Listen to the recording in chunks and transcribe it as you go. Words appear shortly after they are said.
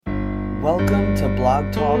Welcome to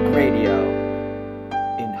Blog Talk Radio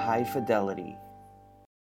in high fidelity.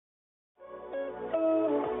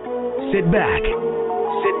 Sit back,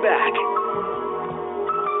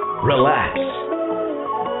 relax,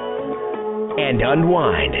 and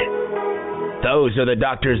unwind. Those are the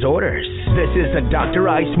doctor's orders. This is the Dr.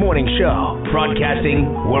 Ice Morning Show,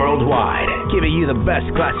 broadcasting worldwide, giving you the best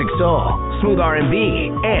classic soul, smooth R&B,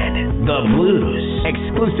 and the blues,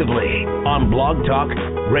 exclusively on Blog Talk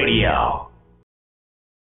Radio.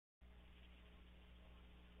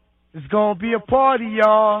 It's gonna be a party,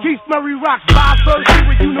 y'all. Keith Murray rocks 5:30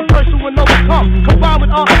 with Universal and Overcome. Combined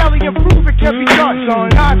with R. Kelly and proof it can be done.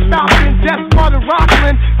 Non-stopping, death, mother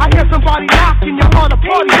rockin'. I hear somebody knocking, your heart a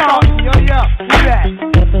party starting. Yo, yeah, who that?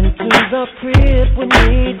 Step into the crib with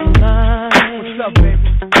me tonight. What's up, baby?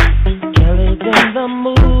 Kelly's in the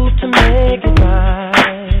mood to make it right.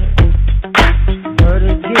 Word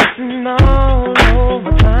is getting all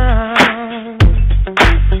over town.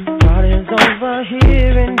 Party's over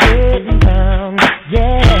here and getting down.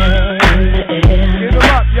 Yeah. Give them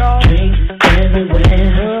up, y'all. Drinks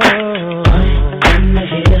everywhere. In the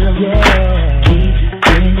hill. Yeah. Keep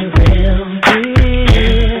doing it real.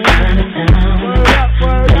 Yeah. Chinatown.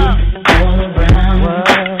 Word up. All around.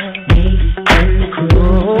 Me and the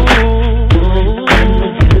crew.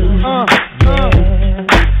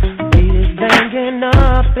 Beat is banging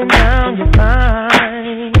up and down your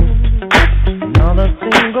spine. And all the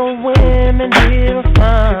single women here are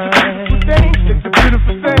fine. It's a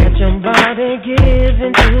beautiful thing. Get your body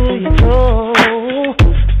giving to your soul.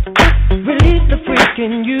 Release the freak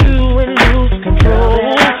in you and lose control.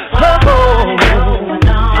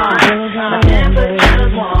 My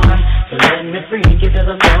temperature's warm, so let me freak you to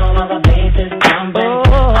the floor while the bass is pumping.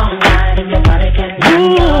 All night and your body can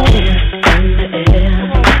move in the air.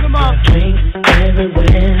 Drinks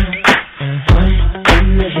everywhere. In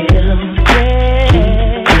the hill.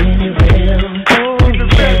 Keep it real.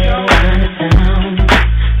 Chinatown.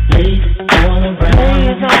 Ladies all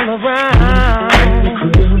around.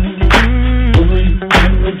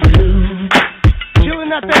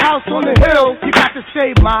 Chillin' at the house on the hill, you got to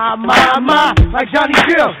say my, like Johnny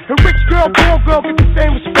Gill. The rich girl, poor girl get the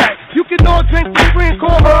same respect. You can all drink for free and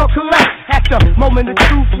call her collect. At the moment of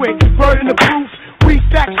truth with burden of proof, we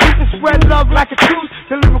stack truth and spread love like a truth.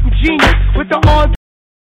 The lyrical genius with the R&B.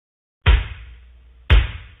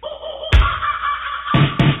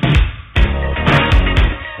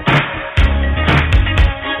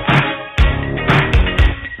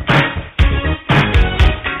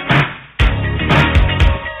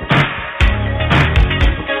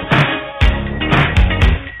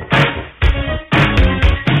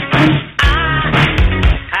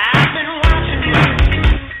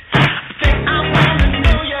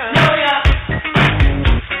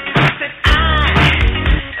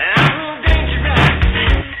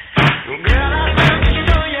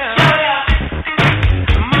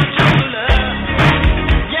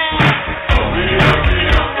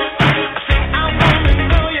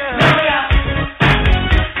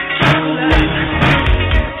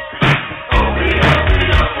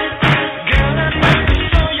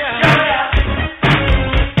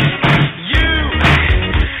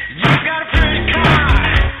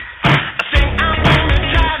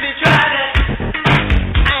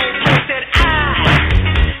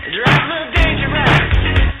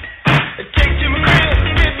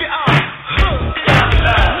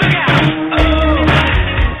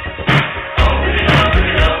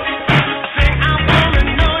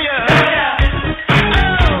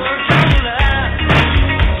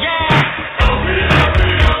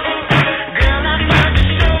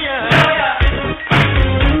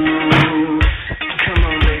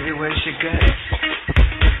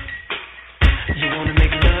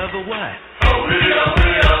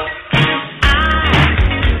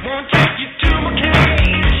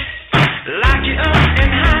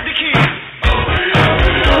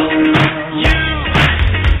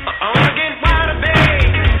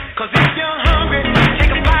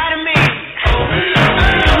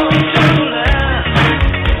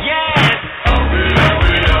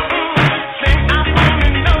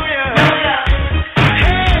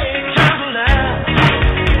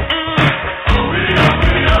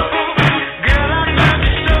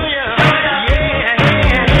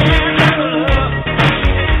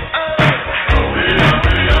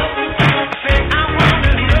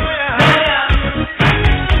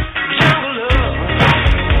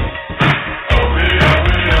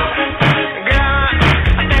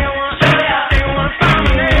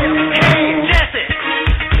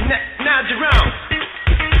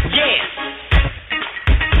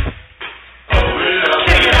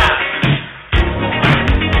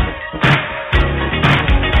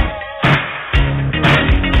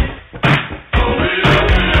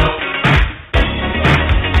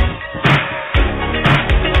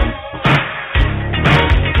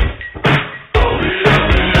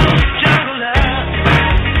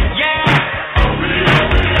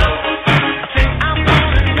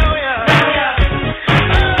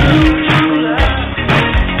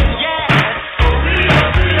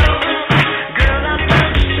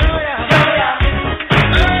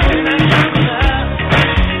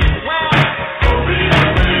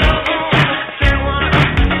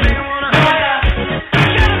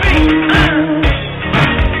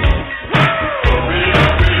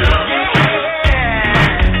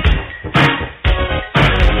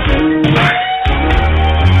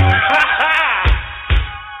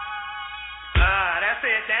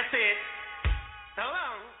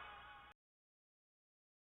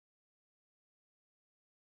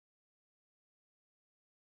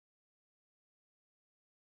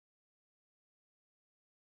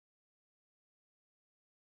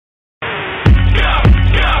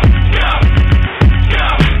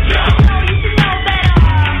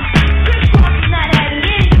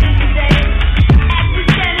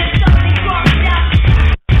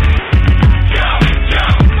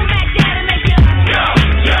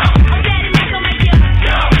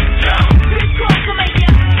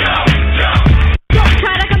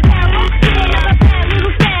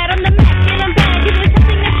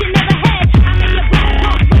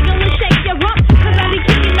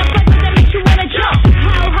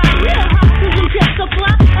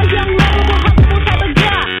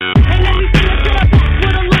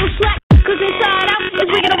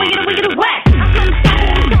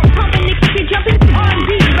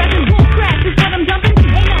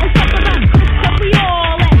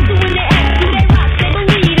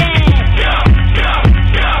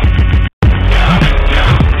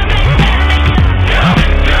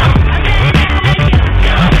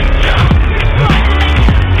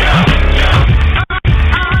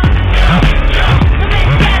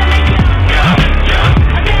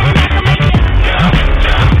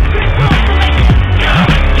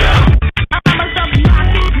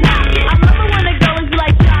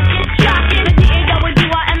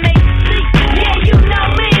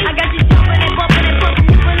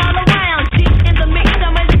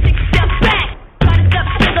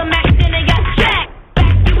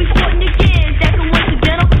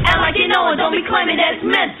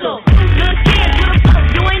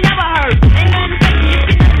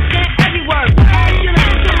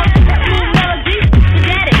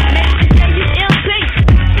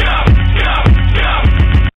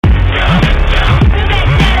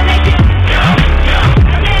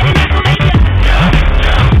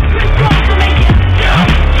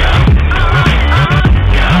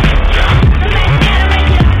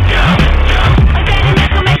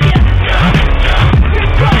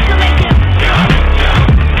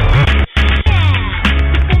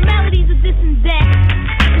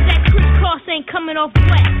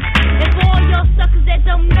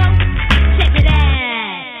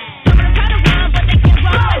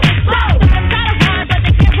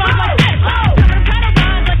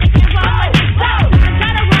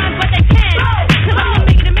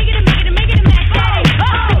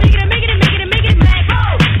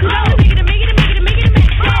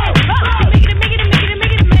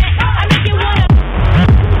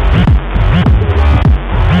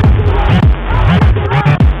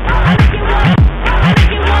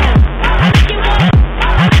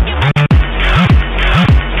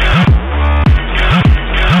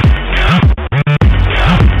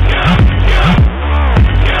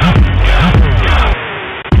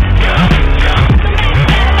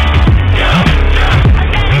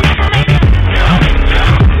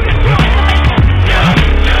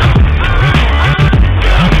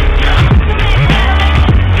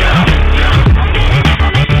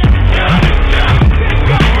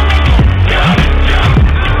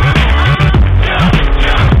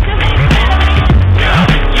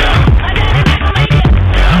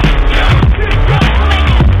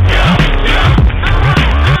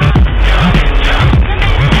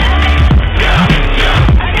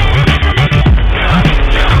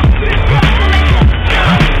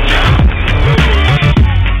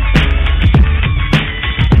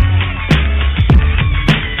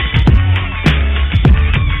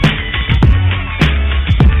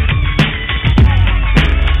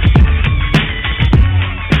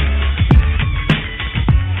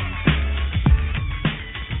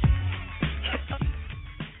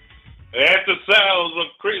 a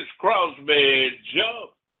crisscross man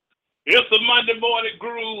jump. It's a Monday morning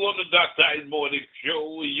groove on the Dr. Ice Morning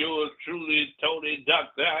Show. Yours truly, Tony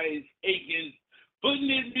Dr. Ice Akins, putting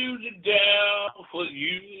this music down for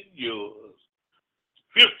you and yours.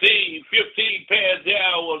 15 past the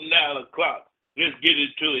hour of 9 o'clock. Let's get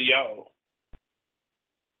into it, y'all.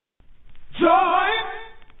 Joy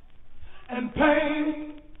and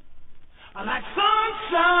pain are like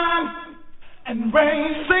sunshine and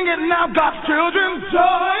rain. Sing it now, God's children.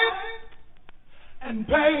 Joy and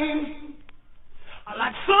pain are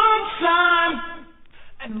like sunshine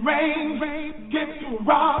and rain. Give it to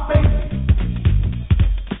Rob, baby.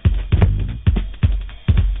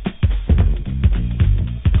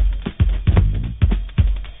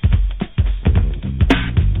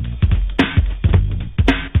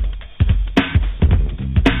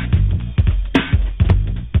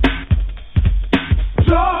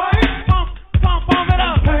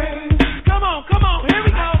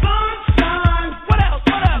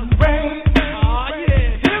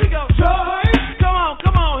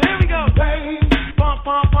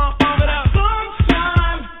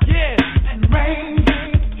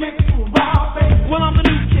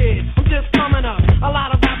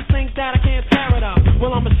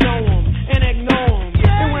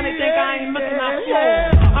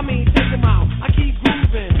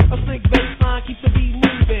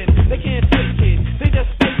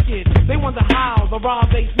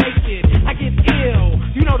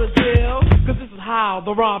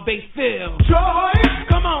 The raw bass feel. Joy.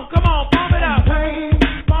 Come on, pump it up. Pain.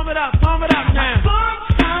 Pump it up now.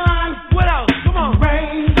 Sunshine. What else? Come on.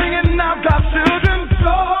 Rain. Singing now, God's children.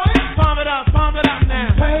 Joy. Pump it up now.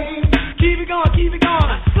 Pain. Keep it going.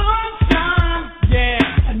 Sunshine.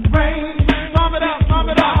 Yeah. And rain. Pump it up.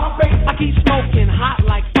 I keep smoking hot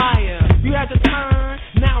like fire. You had to turn,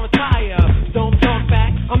 now retire. Don't talk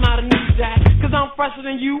back, I'm not a new jack. Cause I'm fresher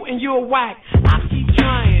than you and you're whack. I keep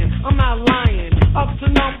trying, I'm not lying. Up to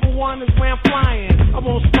number one is where I'm flying. I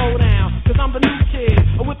won't slow down, cause I'm the new kid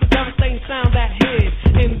with the devastating sound that hit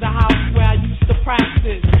in the house where I used to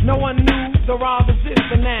practice. No one knew the raw exists,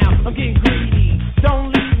 but now I'm getting greedy.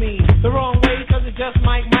 Don't leave me the wrong way, cause it just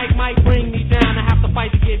might bring me down. I have to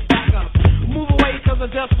fight to get back up. Move away, cause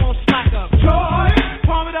I just won't slack up. Joy,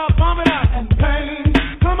 pump it up, and pain.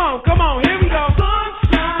 Come on, here we go.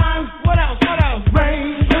 Sunshine, what else?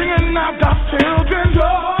 Rain, singing out God's children.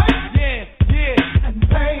 Joy.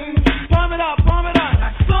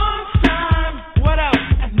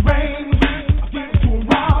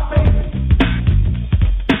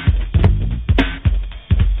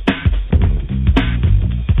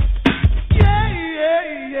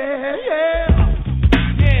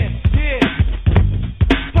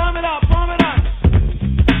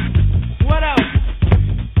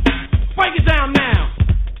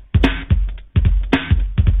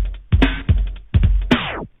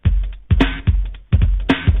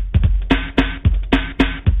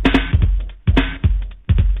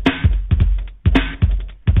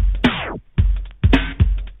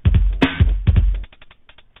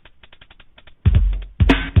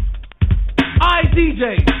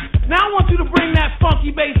 Now I want you to bring that funky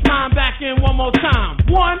bass line back in one more time.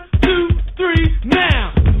 1, 2, 3,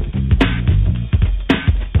 now.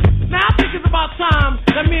 Now I think it's about time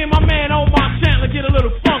that me and my man Omar Chandler get a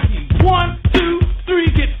little funky. 1, 2,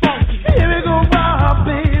 3, get funky. Here we go, Rob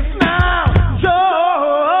bass now.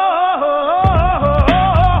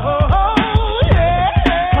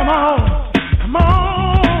 Yeah. Come on.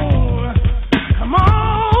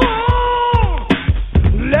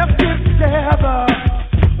 Let's get together.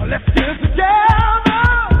 Let's get together.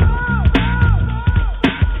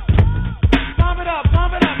 Pump it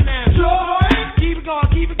up now. Joy. Keep it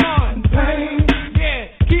going. Pain. Yeah,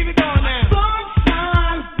 keep it going now.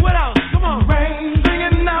 Sunshine. What else? Come on. Rain.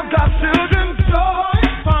 Singing now, God's children. Joy.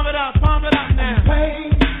 Pump it up now.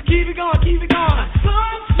 Pain. Keep it going.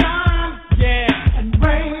 Sunshine. Yeah. And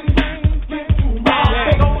rain.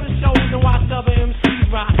 Yeah. Go to shows and watch other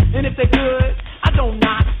MCs rock. And if they good, I don't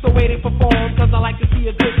knock the way they perform, cause I like to see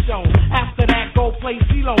a good show. After that, go play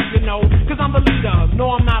CeeLo, cause I'm the leader,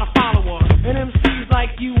 no I'm not a follower. And MCs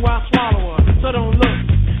like you, I swallow her. So don't look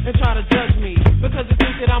and try to judge me, because you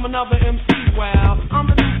think that I'm another MC. Well, I'm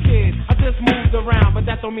the new kid, I just moved around, but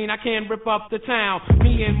that don't mean I can't rip up the town.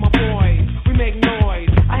 Me and my boys, we make noise.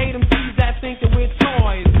 I hate MCs that think that we're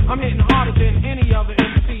toys. I'm hitting harder than any other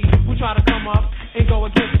MC who try to come up and go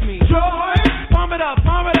against me. Joy, pump it up,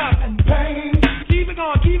 and pain.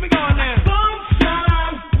 Keep it going now.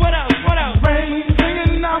 Sunshine, what else? Rain,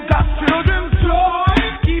 singing out God's children. Joy,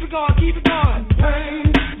 keep it going.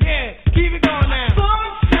 Pain, yeah, keep it going now.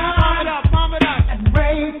 Sunshine, pump it up, and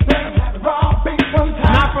rain. Better have it raw, big one.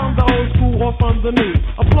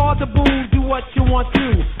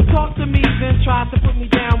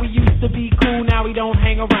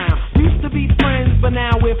 to be friends, but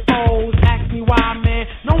now we're foes. Ask me why, man,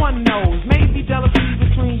 no one knows. Maybe jealousy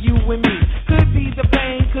between you and me. Could be the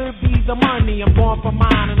fame, could be the money. I'm going for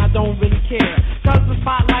mine and I don't really care. Cause the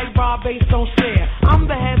spotlight Rob Bass don't share. I'm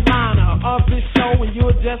the headliner of this show and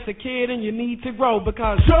you're just a kid and you need to grow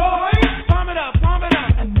because joy, pump it up,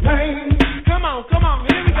 and pain. Come on,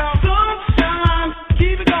 here we go. Sunshine,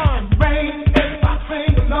 keep it going. Rain, everybody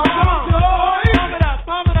sing along. Come on, joy,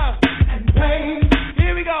 pump it up, and pain.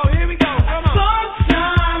 Here we go. Come on.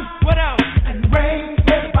 Sunshine, what else? And rain,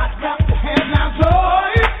 everybody clap your hands now.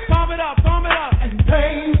 Joy, pump it up, and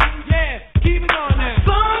pain. Yeah, keep it going now.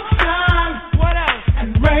 Sunshine, what else?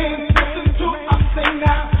 And rain, listen to us sing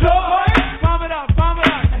now. Joy, pump it up,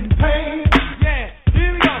 and pain. Yeah,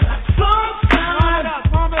 here we go. Sunshine,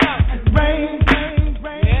 pump it up, and rain.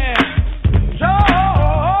 Yeah.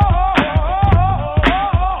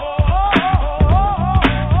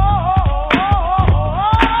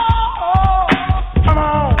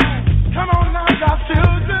 Come on now, God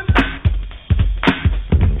children.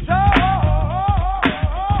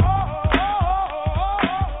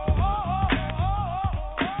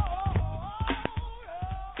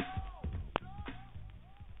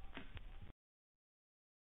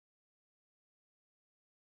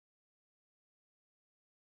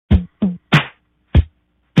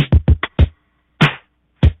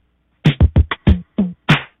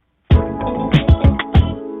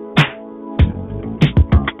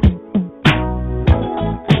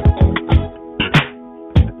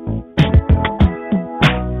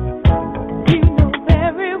 You know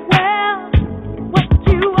very well what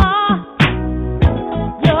you are.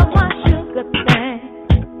 You're my sugar thing,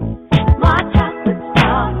 my chocolate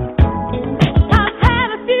star. I've had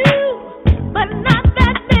a few, but not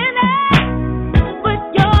that many. But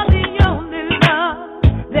you're the only love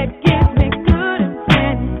that gives me good and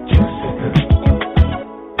plenty.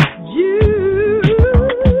 You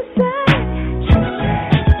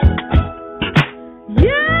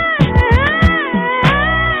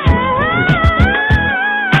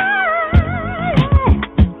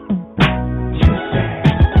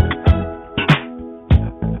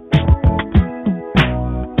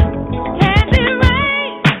Candy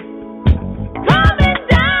rain coming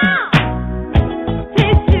down,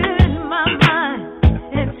 taste you in my mind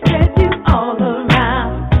and spread you all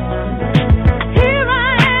around. Here I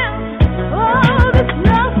am, oh, this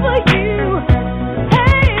love for you.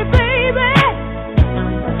 Hey, baby,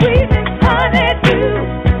 sweet as honeydew.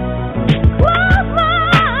 Close my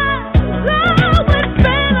eyes, love with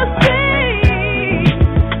fantasy,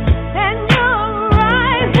 and you're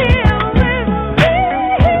right here with me.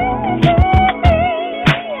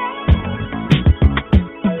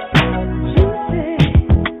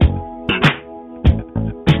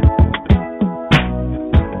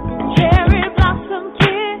 Cherry blossom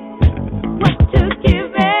kiss, what you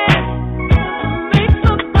give it, makes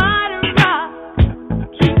my body rock,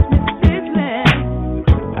 keeps me sizzling.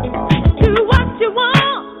 Do what you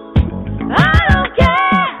want, I don't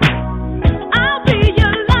care. I'll be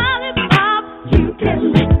your lollipop, you can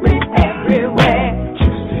lick me everywhere.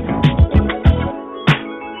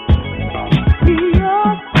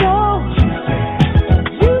 You're so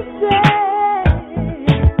juicy.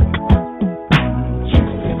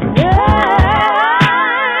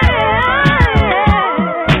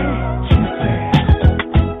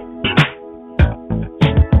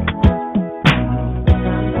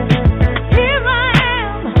 Here I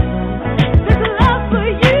am, with love for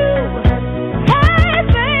you. Hey,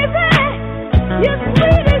 baby, you're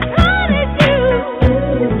sweet as honeydew.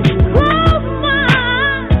 Close my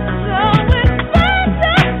eyes, with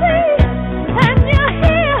fantasy, and you're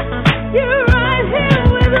here, you're right here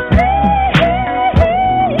with me.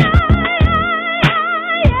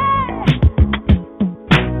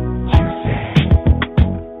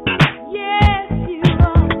 Yes, you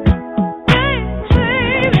are, baby,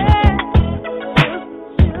 sugar, yeah.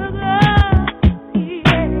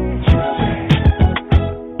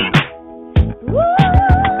 Woo!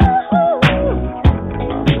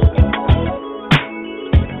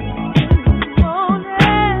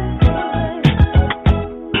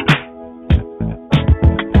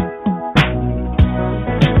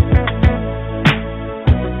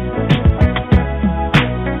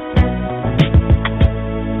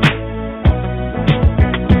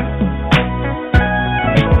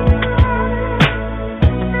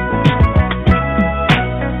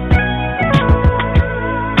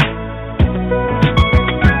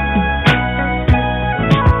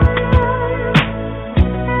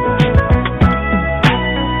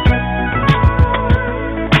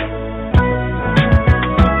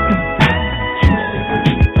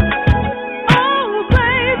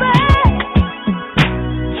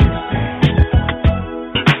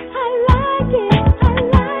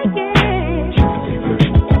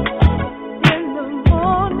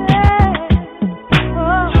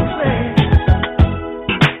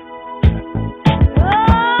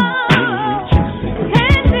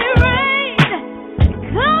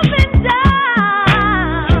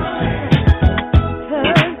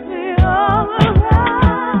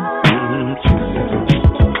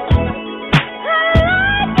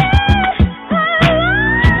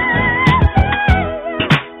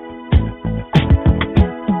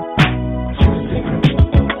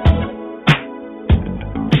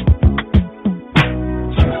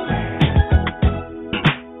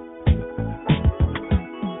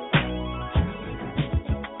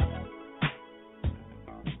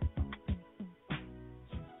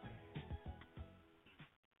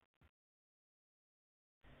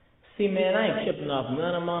 See, man, I ain't tripping off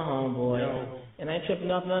none of my homeboys. And I ain't tripping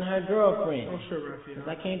off none of her girlfriends. Oh, sure, Raphael. Because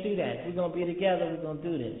I can't do that. If we're going to be together, we're going to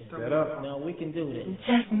do this. Set up. No, we can do this.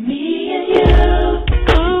 Just me and you,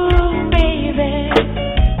 ooh, baby.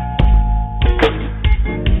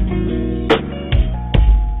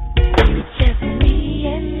 Just me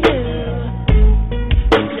and you,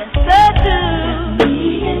 just the two.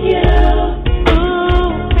 Me and you, ooh,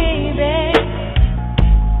 baby.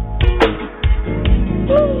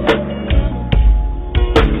 Ooh.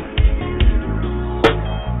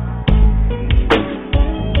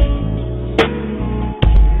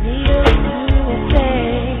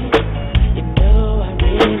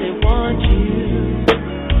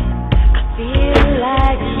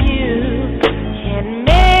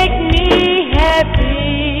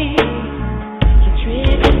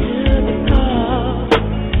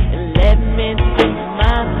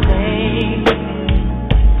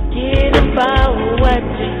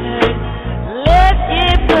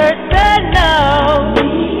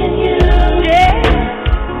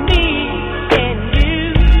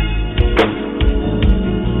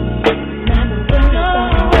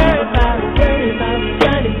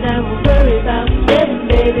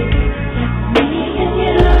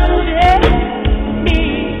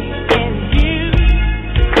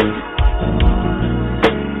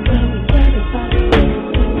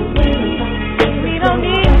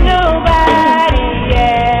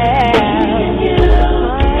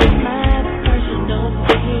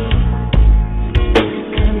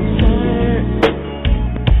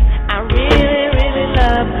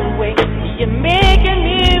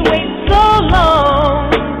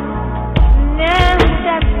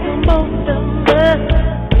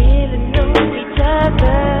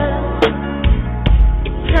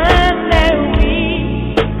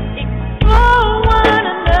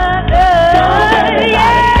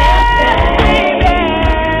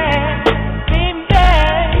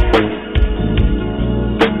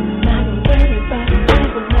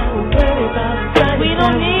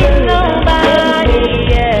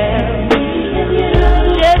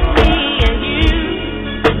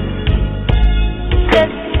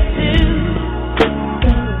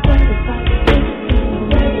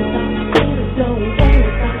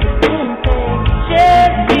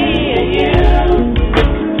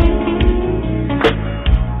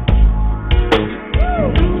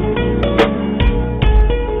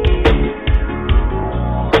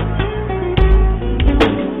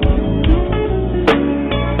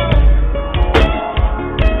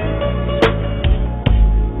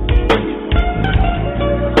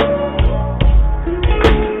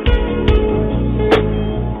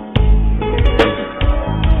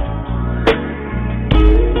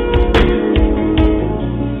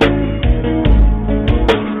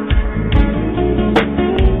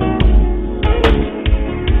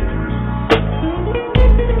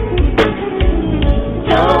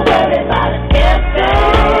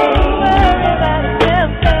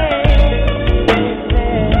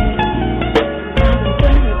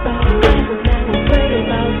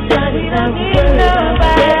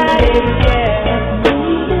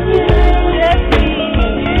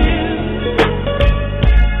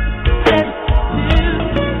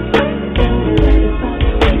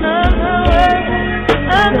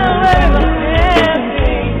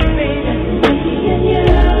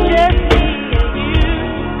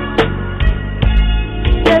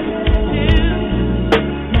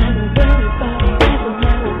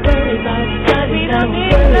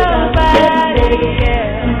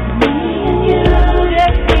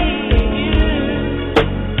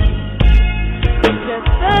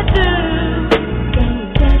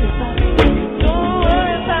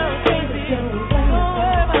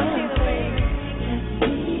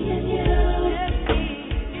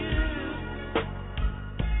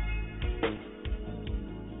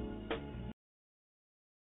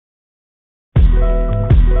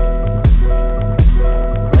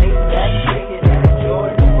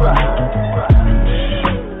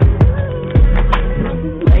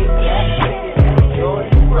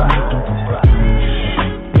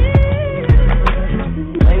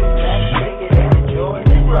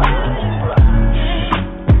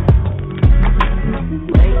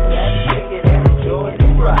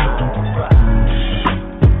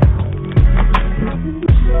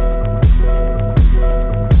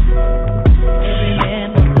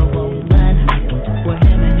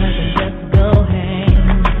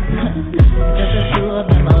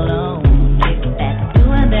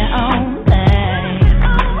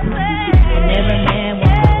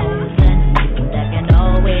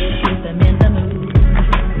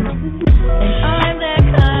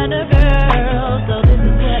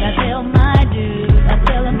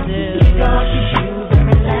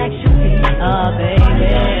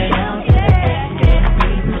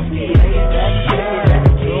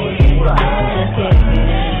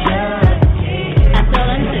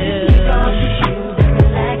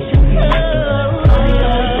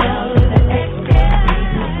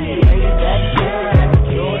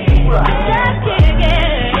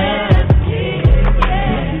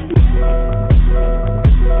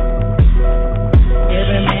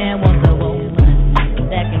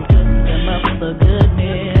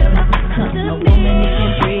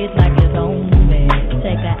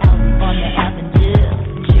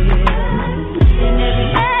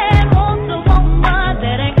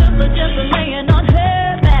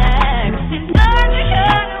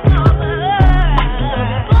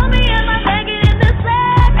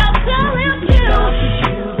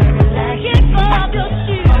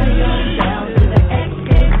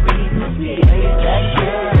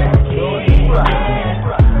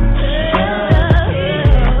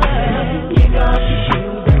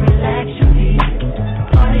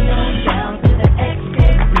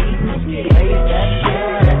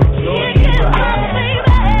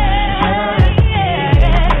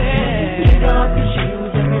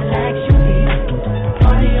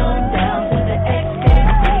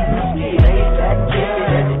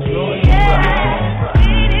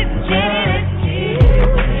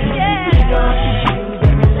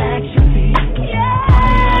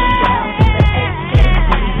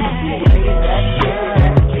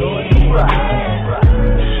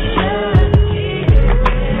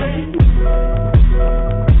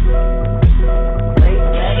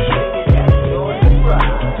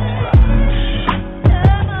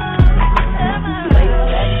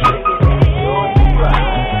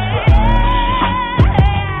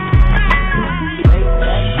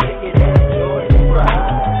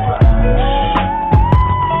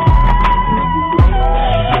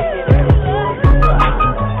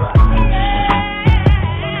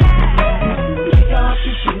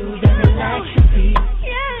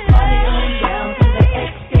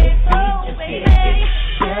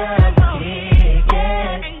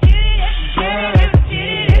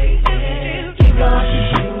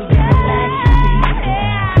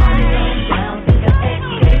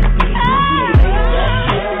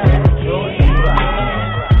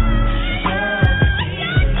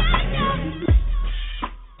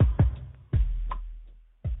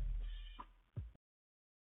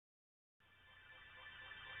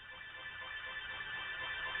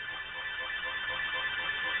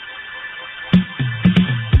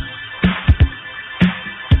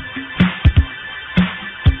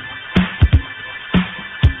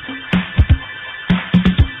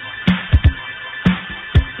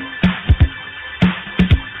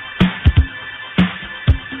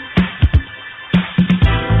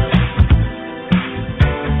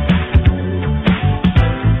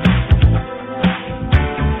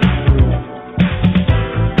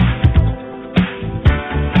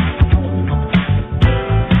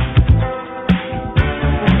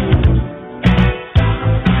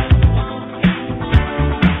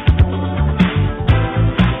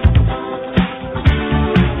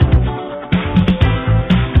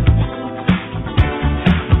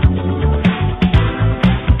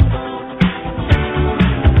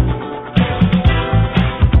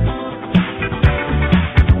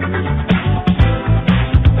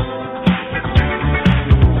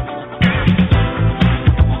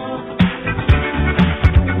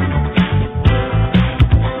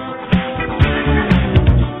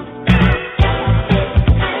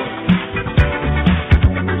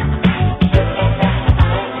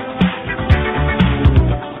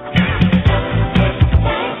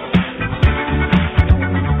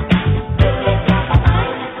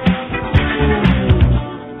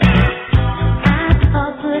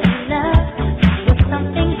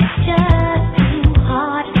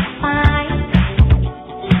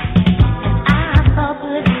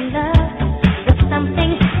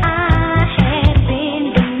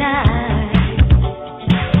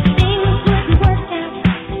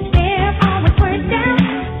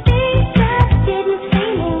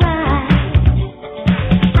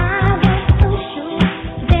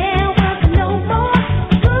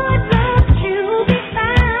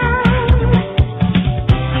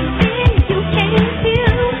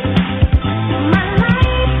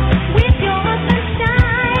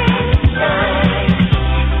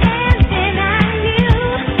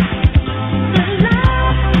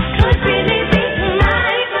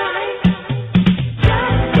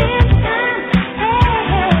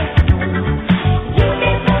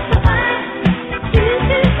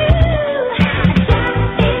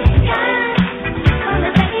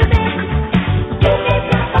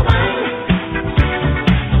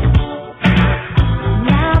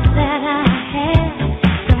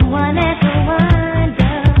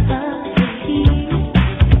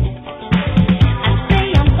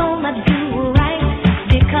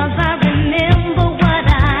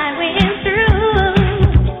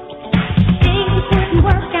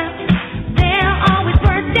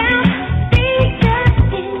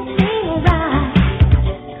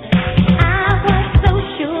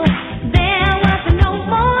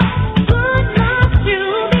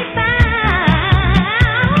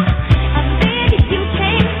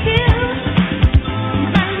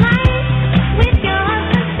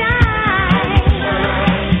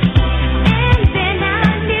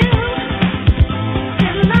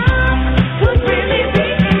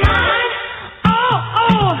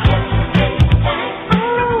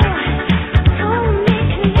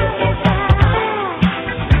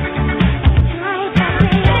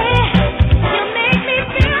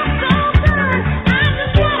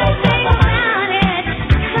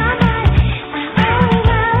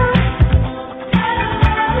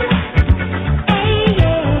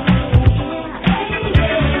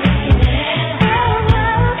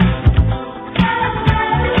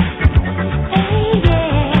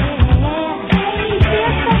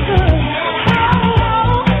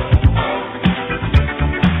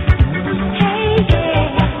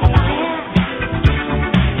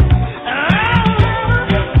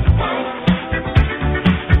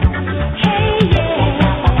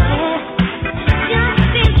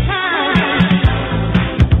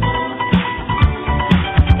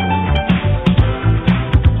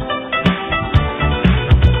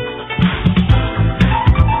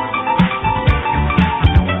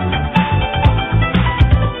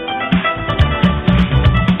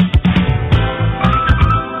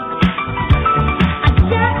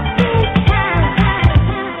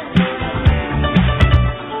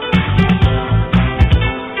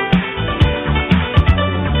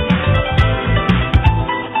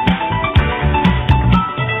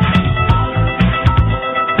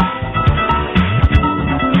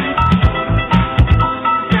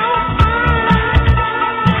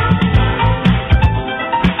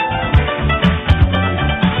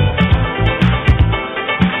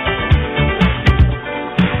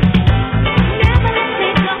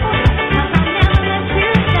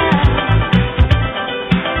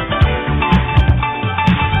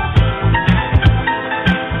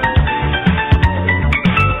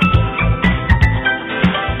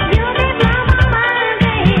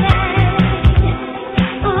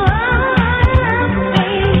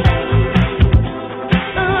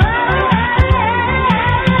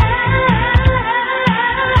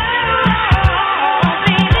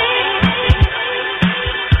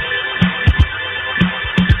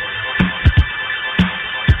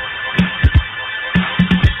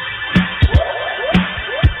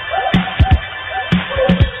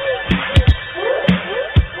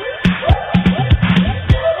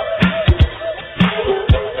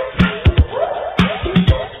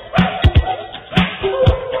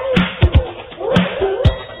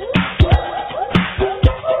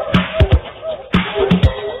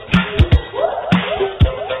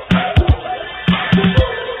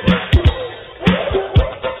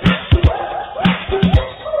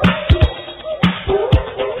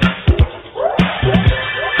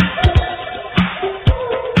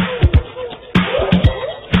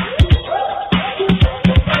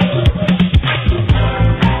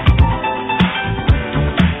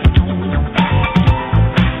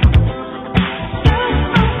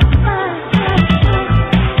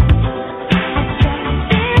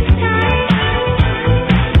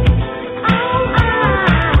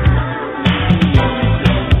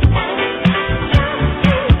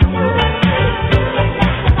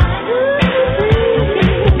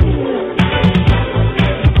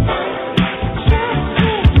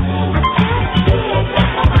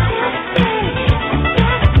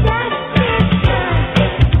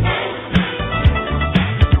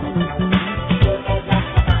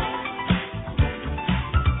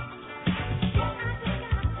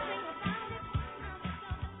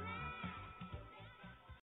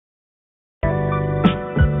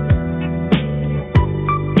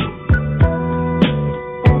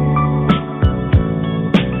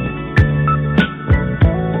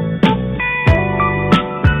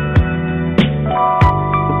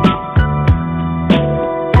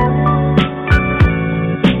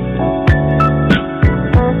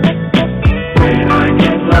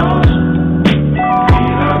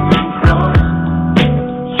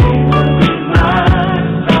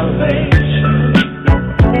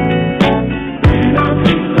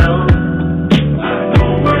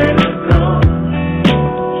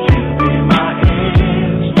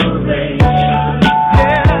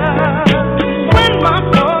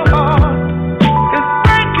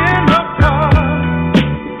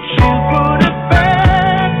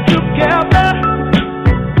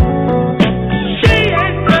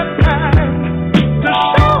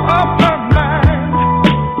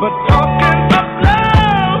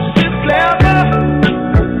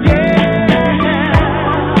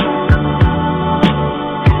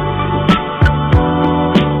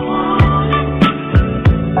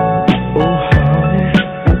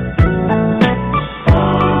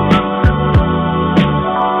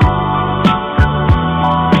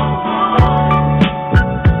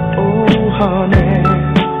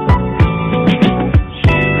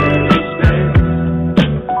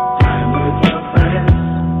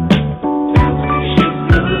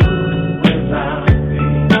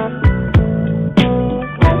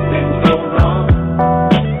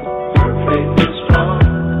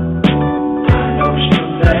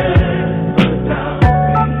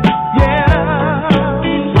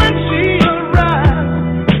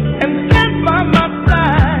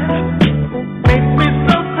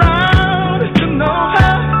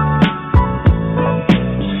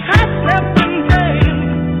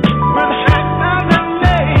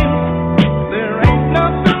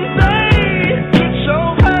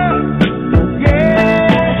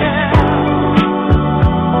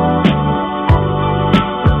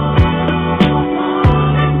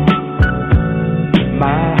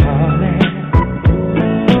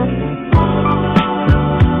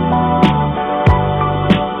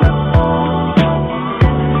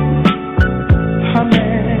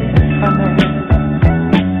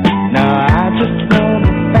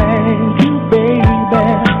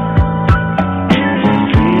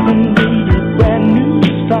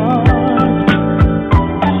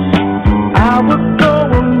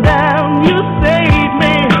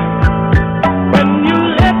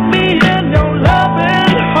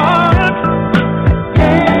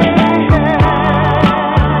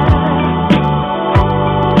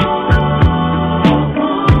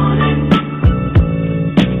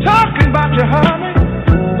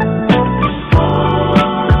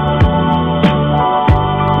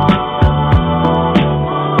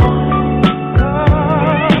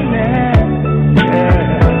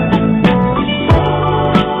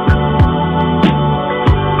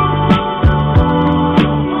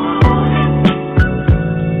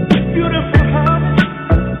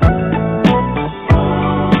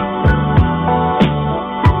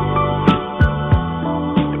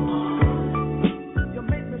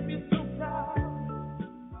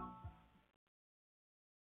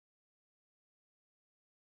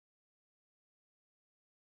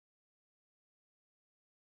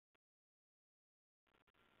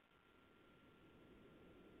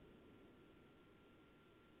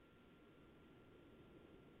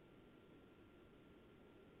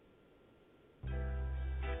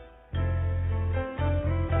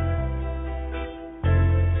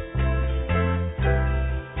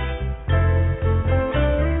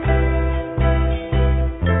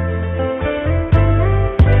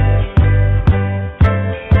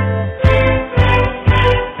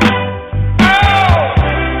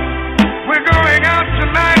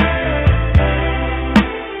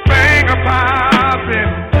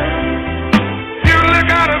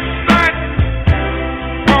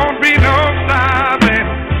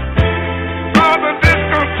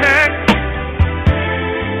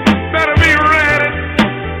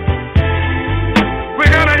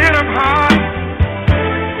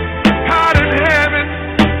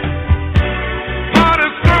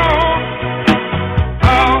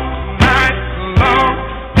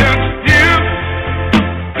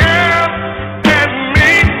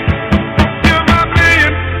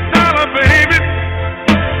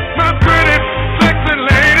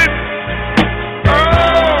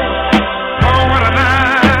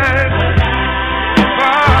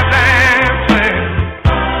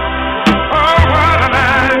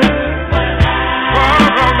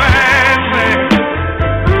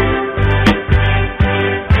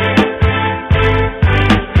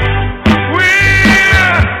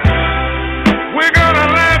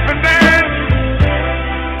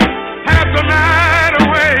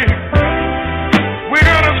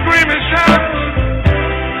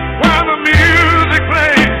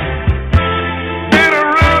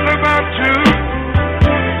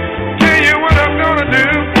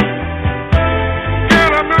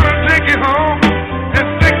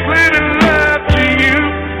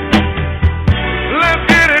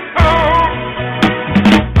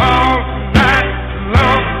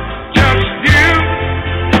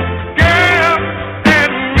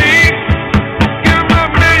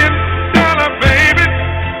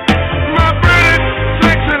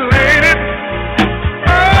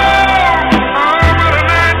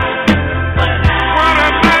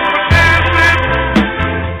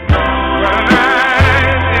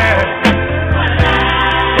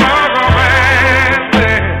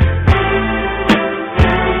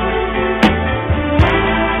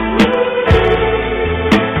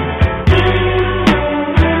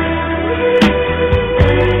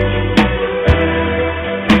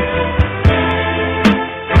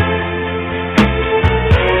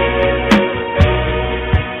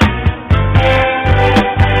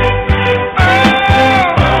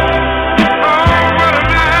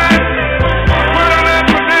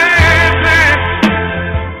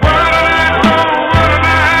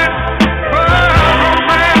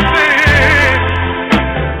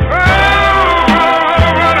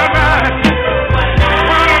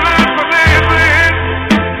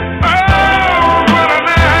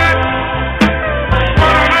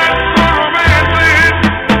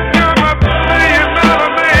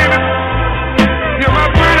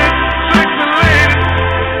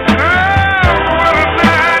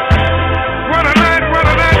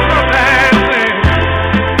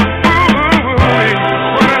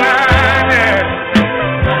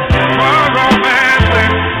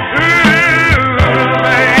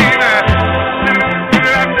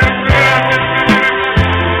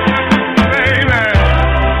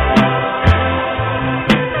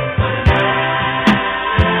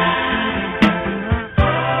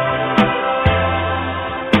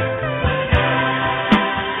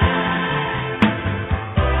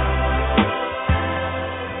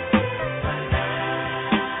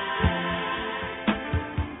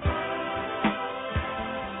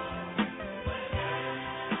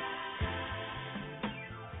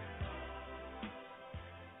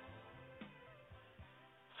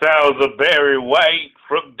 Sounds of Barry White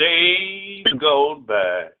from days gone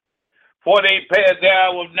by. 48 past the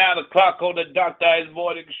hour of 9 o'clock on the Dr. Ice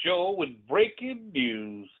Morning Show with breaking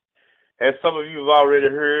news. As some of you have already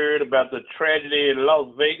heard about the tragedy in Las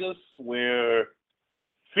Vegas where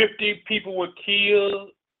 50 people were killed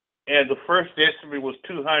and the first estimate was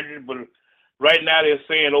 200, but right now they're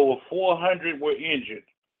saying over 400 were injured.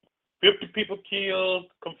 50 people killed,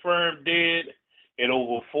 confirmed dead, and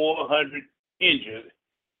over 400 injured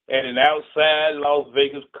at an outside Las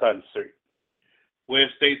Vegas concert, where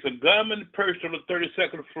states a gunman perched on the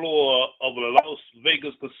 32nd floor of a Las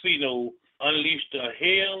Vegas casino unleashed a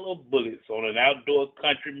hail of bullets on an outdoor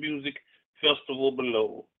country music festival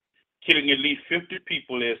below, killing at least 50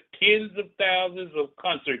 people as tens of thousands of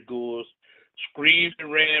concert goers screamed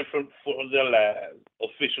and ran for their lives,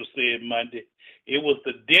 officials said Monday. It was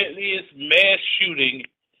the deadliest mass shooting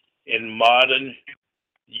in modern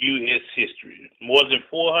U.S. history. More than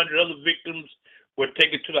 400 other victims were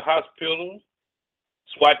taken to the hospital.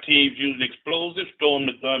 SWAT teams using explosives stormed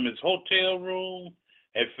the gunman's hotel room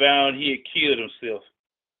and found he had killed himself,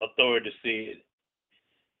 authorities said.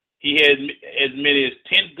 He had as many as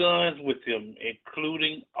 10 guns with him,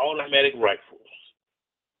 including automatic rifles.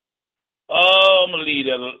 I'm going to leave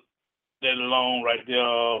that alone right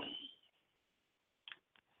there.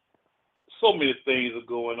 So many things are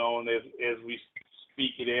going on as we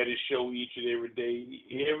speak it at the show each and every day.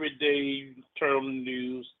 Every day you turn on the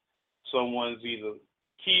news, someone's either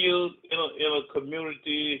killed in a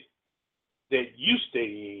community that you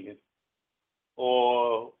stay in,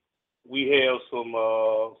 or we have some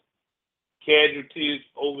casualties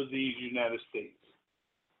over these United States.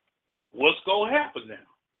 What's going to happen now?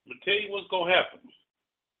 I'm going to tell you what's going to happen.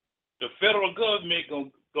 The federal government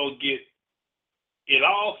going to get in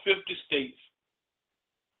all 50 states,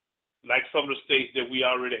 like some of the states that we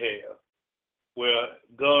already have, where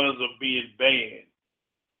guns are being banned.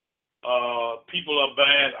 People are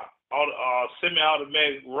buying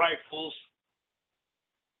semi-automatic rifles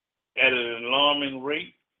at an alarming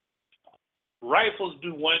rate. Rifles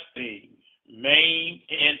do one thing: maim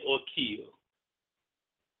and or kill.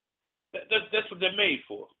 That's what they're made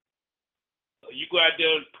for. You go out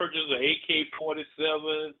there and purchase an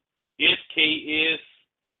AK-47, SKS,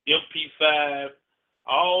 MP5.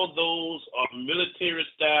 All those are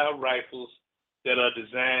military-style rifles that are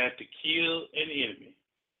designed to kill an enemy,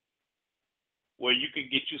 where you can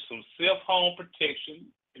get you some self-home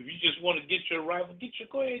protection. If you just want to get your rifle,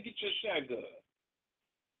 go ahead and get your shotgun.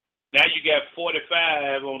 Now you got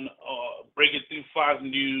 45 on breaking through Fox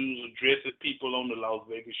News, addressing people on the Las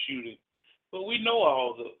Vegas shooting. But we know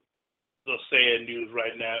all the sad news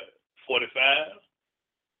right now, 45.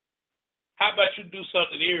 How about you do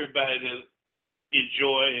something everybody to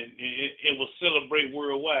enjoy and will celebrate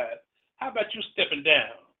worldwide? How about you stepping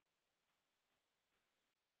down?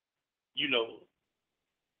 You know,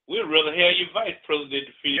 we'd rather have your vice president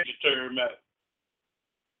to finish your term out.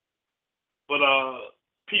 But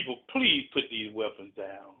people, please put these weapons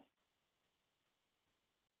down.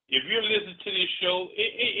 If you're listening to this show,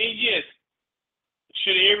 and yes,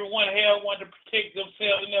 should everyone have one to protect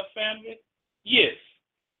themselves and their family? Yes.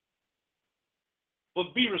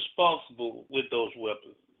 But be responsible with those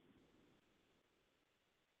weapons.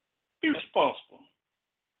 Be responsible.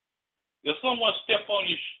 If someone step on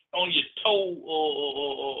your toe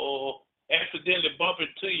or accidentally bump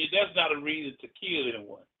into you, that's not a reason to kill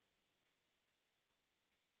anyone.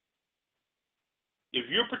 If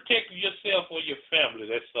you're protecting yourself or your family,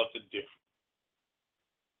 that's something different.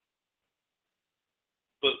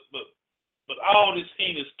 But all this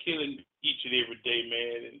heinous killing each and every day,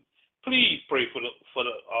 man. And please pray for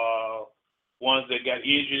the ones that got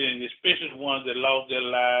injured, and especially the ones that lost their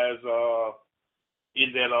lives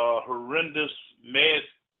in that horrendous mass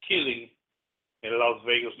killing in Las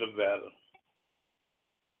Vegas, Nevada.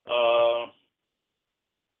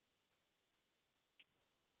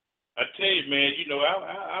 I tell you, man, you know,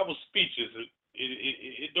 I was speechless.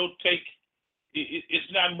 It don't take.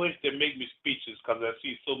 It's not much that make me speechless because I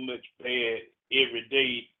see so much bad every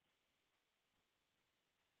day.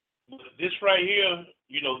 But this right here,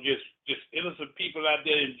 you know, just innocent people out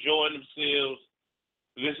there enjoying themselves,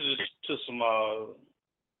 listening to some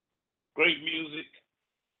great music,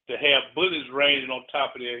 to have bullets raining on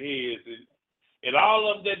top of their heads, and all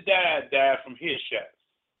of them that died from headshots.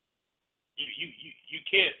 You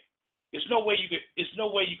can't. There's no way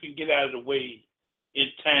you can get out of the way in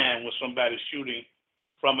time when somebody's shooting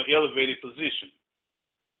from an elevated position.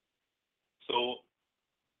 So,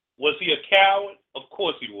 was he a coward? Of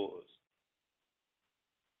course he was.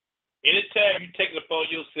 Anytime you take it upon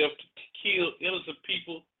yourself to kill innocent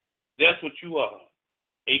people, that's what you are.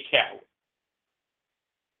 a coward.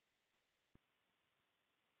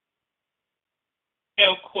 And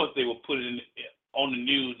of course, they were putting on the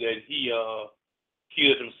news that he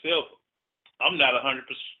killed himself. I'm not 100%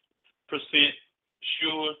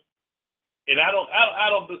 sure, and I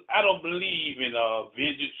don't believe in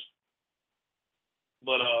vengeance.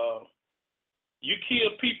 But you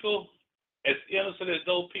kill people as innocent as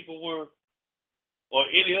those people were, or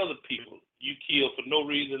any other people you kill for no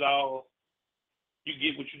reason at all, you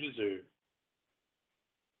get what you deserve.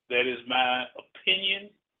 That is my opinion.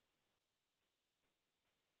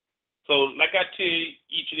 So, like I tell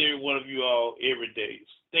each and every one of you all every day,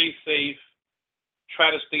 stay safe. Try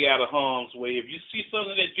to stay out of harm's way. If you see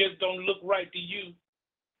something that just don't look right to you,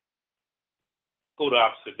 go the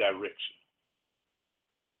opposite direction.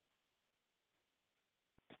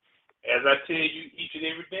 As I tell you each and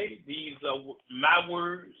every day, these are my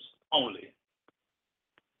words only.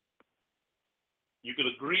 You can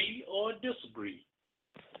agree or disagree.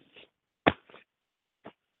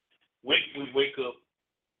 When we wake up,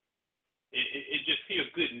 it just hears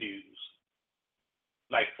good news.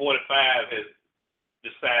 Like 45 has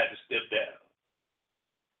decided to step down.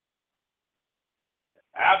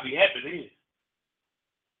 I'll be happy then.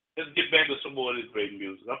 Let's get back to some more of this great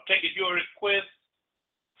music. I'm taking your request,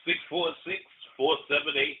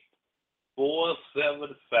 646-478-4755.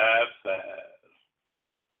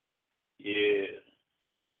 Yeah.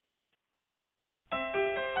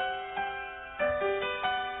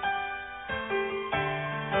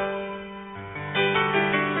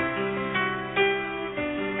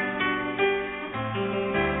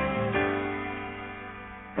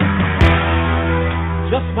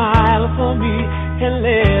 Just smile for me and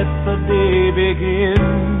let the day begin.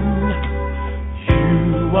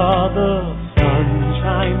 You are the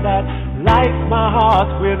sunshine that lights my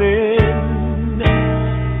heart within.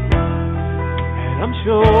 And I'm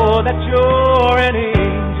sure that you're an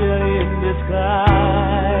angel in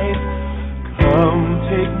disguise. Come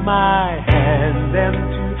take my hand and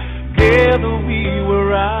together we will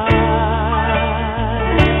ride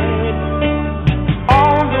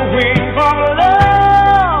on the wings of love.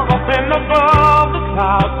 And above the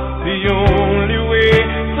clouds, the only way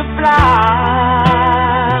to fly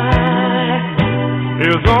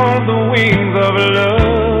is on the wings of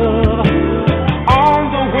love. On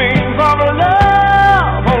the wings of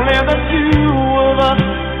love, only the two of us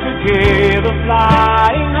together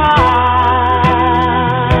flying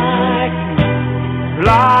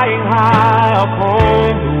high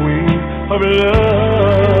upon the wings of love.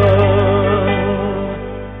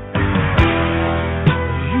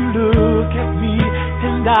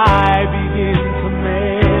 I begin to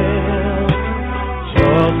melt,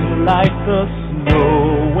 just like the snow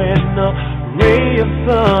when a ray of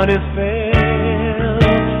sun is felt.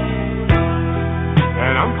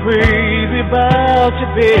 And I'm crazy about you,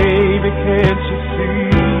 baby, can't you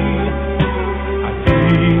see? I'd be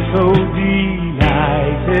so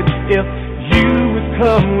delighted if you would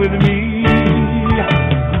come with me.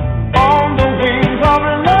 On the wings of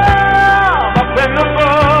love, up and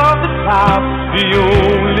above the clouds, the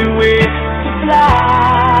only way to fly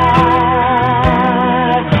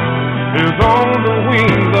is on the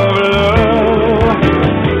wings of love.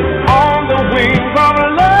 On the wings of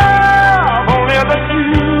love, only the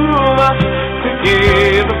two of us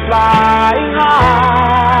together flying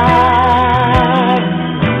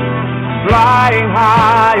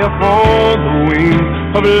high upon the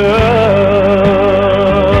wings of love.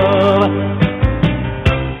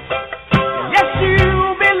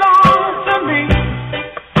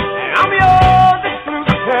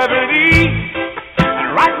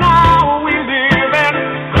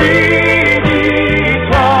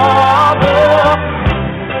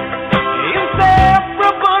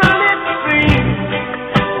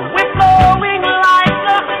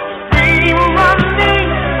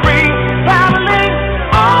 Traveling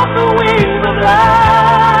on the wings of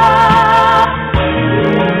love.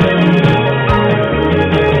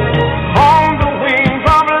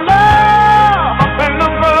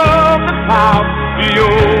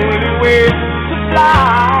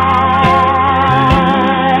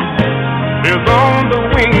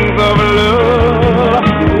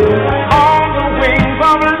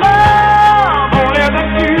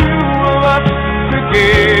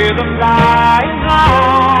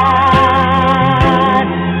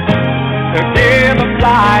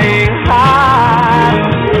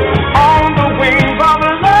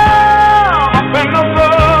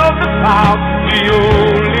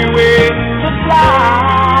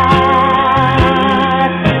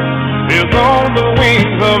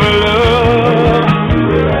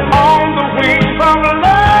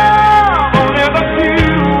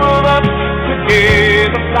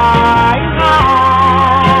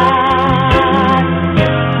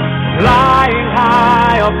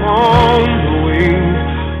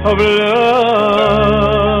 of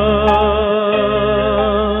love.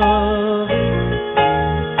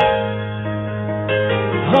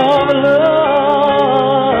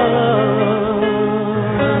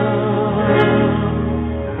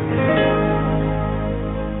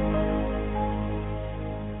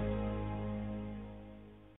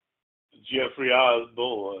 Jeffrey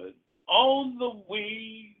Osborne, On the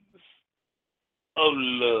Wings of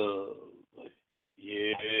Love.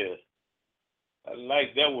 Yeah, I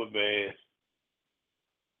like that one, man.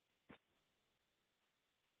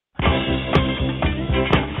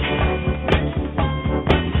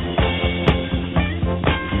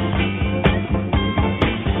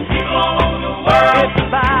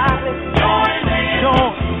 Everybody join in.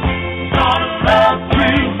 Start a love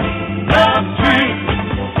tree. Love tree.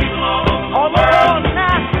 All the world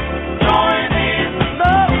now. Join in.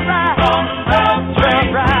 Love ride. Love train.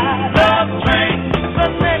 Love train. The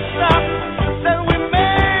next stop that we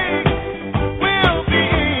make will be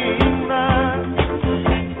England.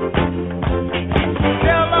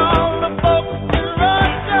 Tell all the folks in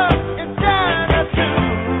Russia and China too.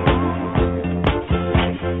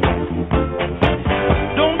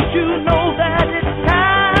 Don't you know that it's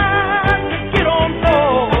time to get on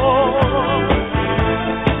board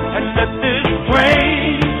and let this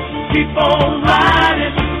train keep on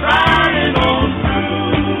riding, riding on through?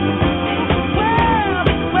 Well,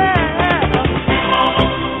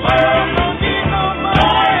 world don't need no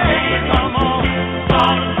money. Come on,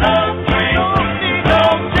 on a love train. Don't need no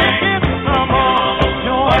tickets. Come on,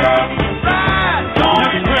 join us. Ride, join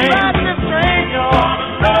the train. Ride this train, y'all.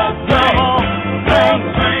 Love train. Love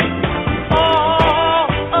train. All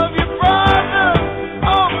of your brothers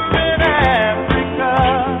over in Africa.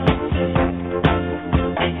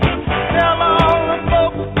 Tell all the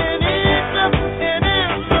folks in Egypt and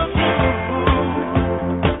in the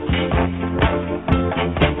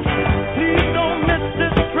please don't miss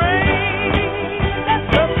this train at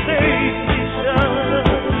the station.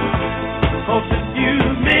 'Cause if you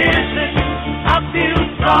miss it, I feel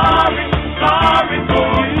sorry, sorry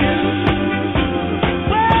for you.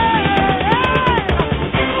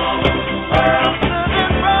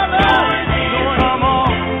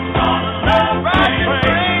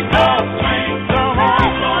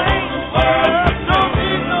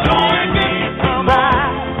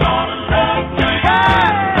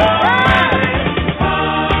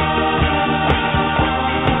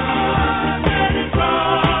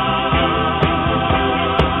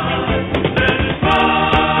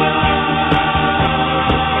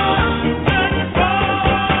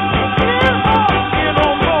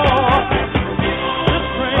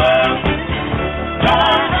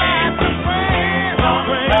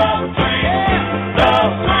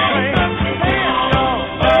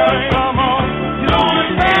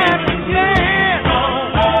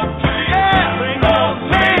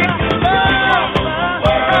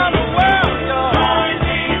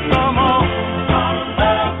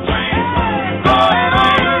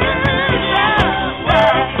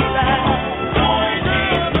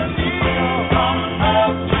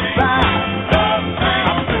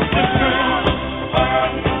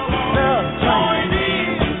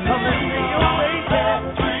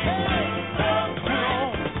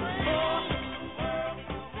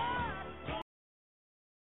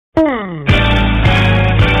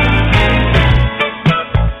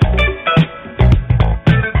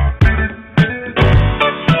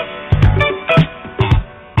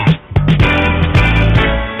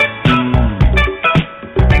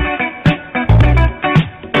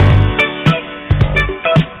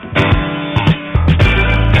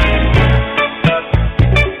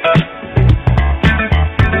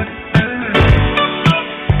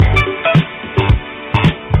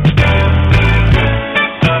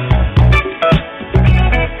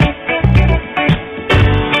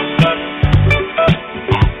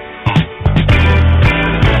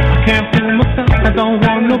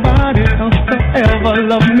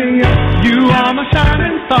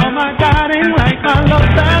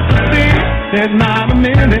 There's not a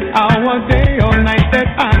minute, hour, day, or night that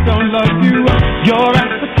I don't love you. You're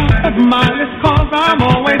at the top of my list, 'cause I'm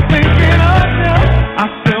always thinking of you. I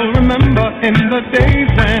still remember in the days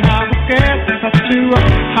when I was scared to touch you,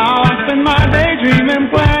 how I spent my day dreaming,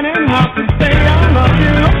 planning how to say I love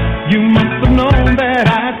you. You must have known that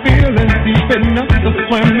I had feelings deep enough to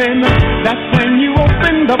swim in. That's when you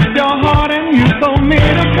opened up your heart and you told me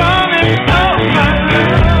to come and oh my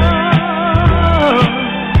love.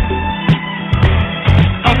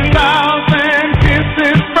 1,000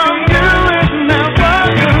 kisses from you is never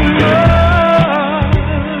enough.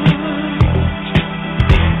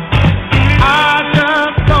 I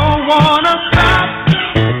just don't wanna stop.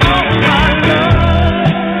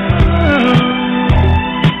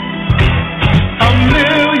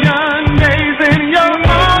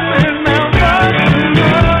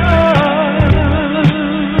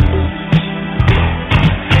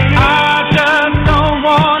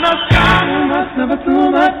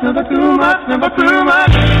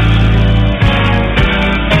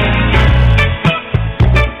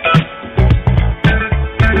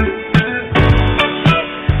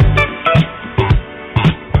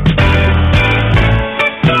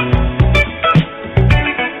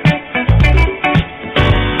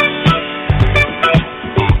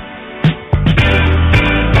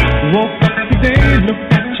 Yesterday,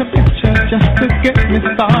 looked at your picture just to get me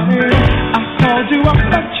started. I called you up,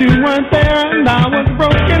 but you weren't there, and I was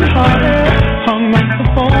broken hearted. Hung up the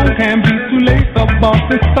phone, can't be too late. The boss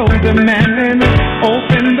is so demanding.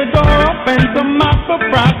 Open the door up, and to my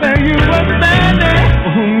surprise, there you were standing.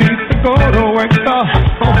 Who needs to go to work the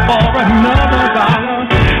hustle for another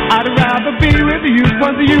dollar? I'd rather be with you,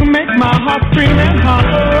 'cause you make my heart scream and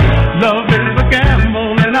holler. Love is a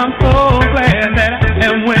gamble, and I'm so glad that I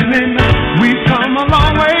am winning. We've come a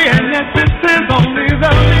long way, and yet this is only the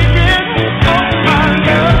beginning of my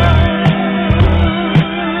love.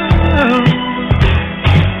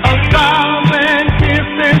 1,000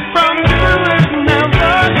 kisses from you is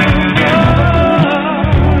never enough.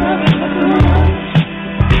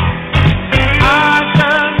 I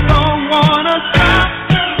just don't wanna stop.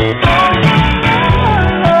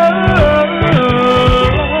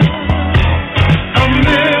 A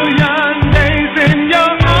million days in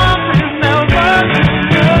your arms is never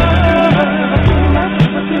enough.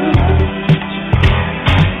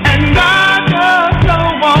 And I just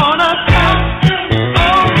don't wanna stop.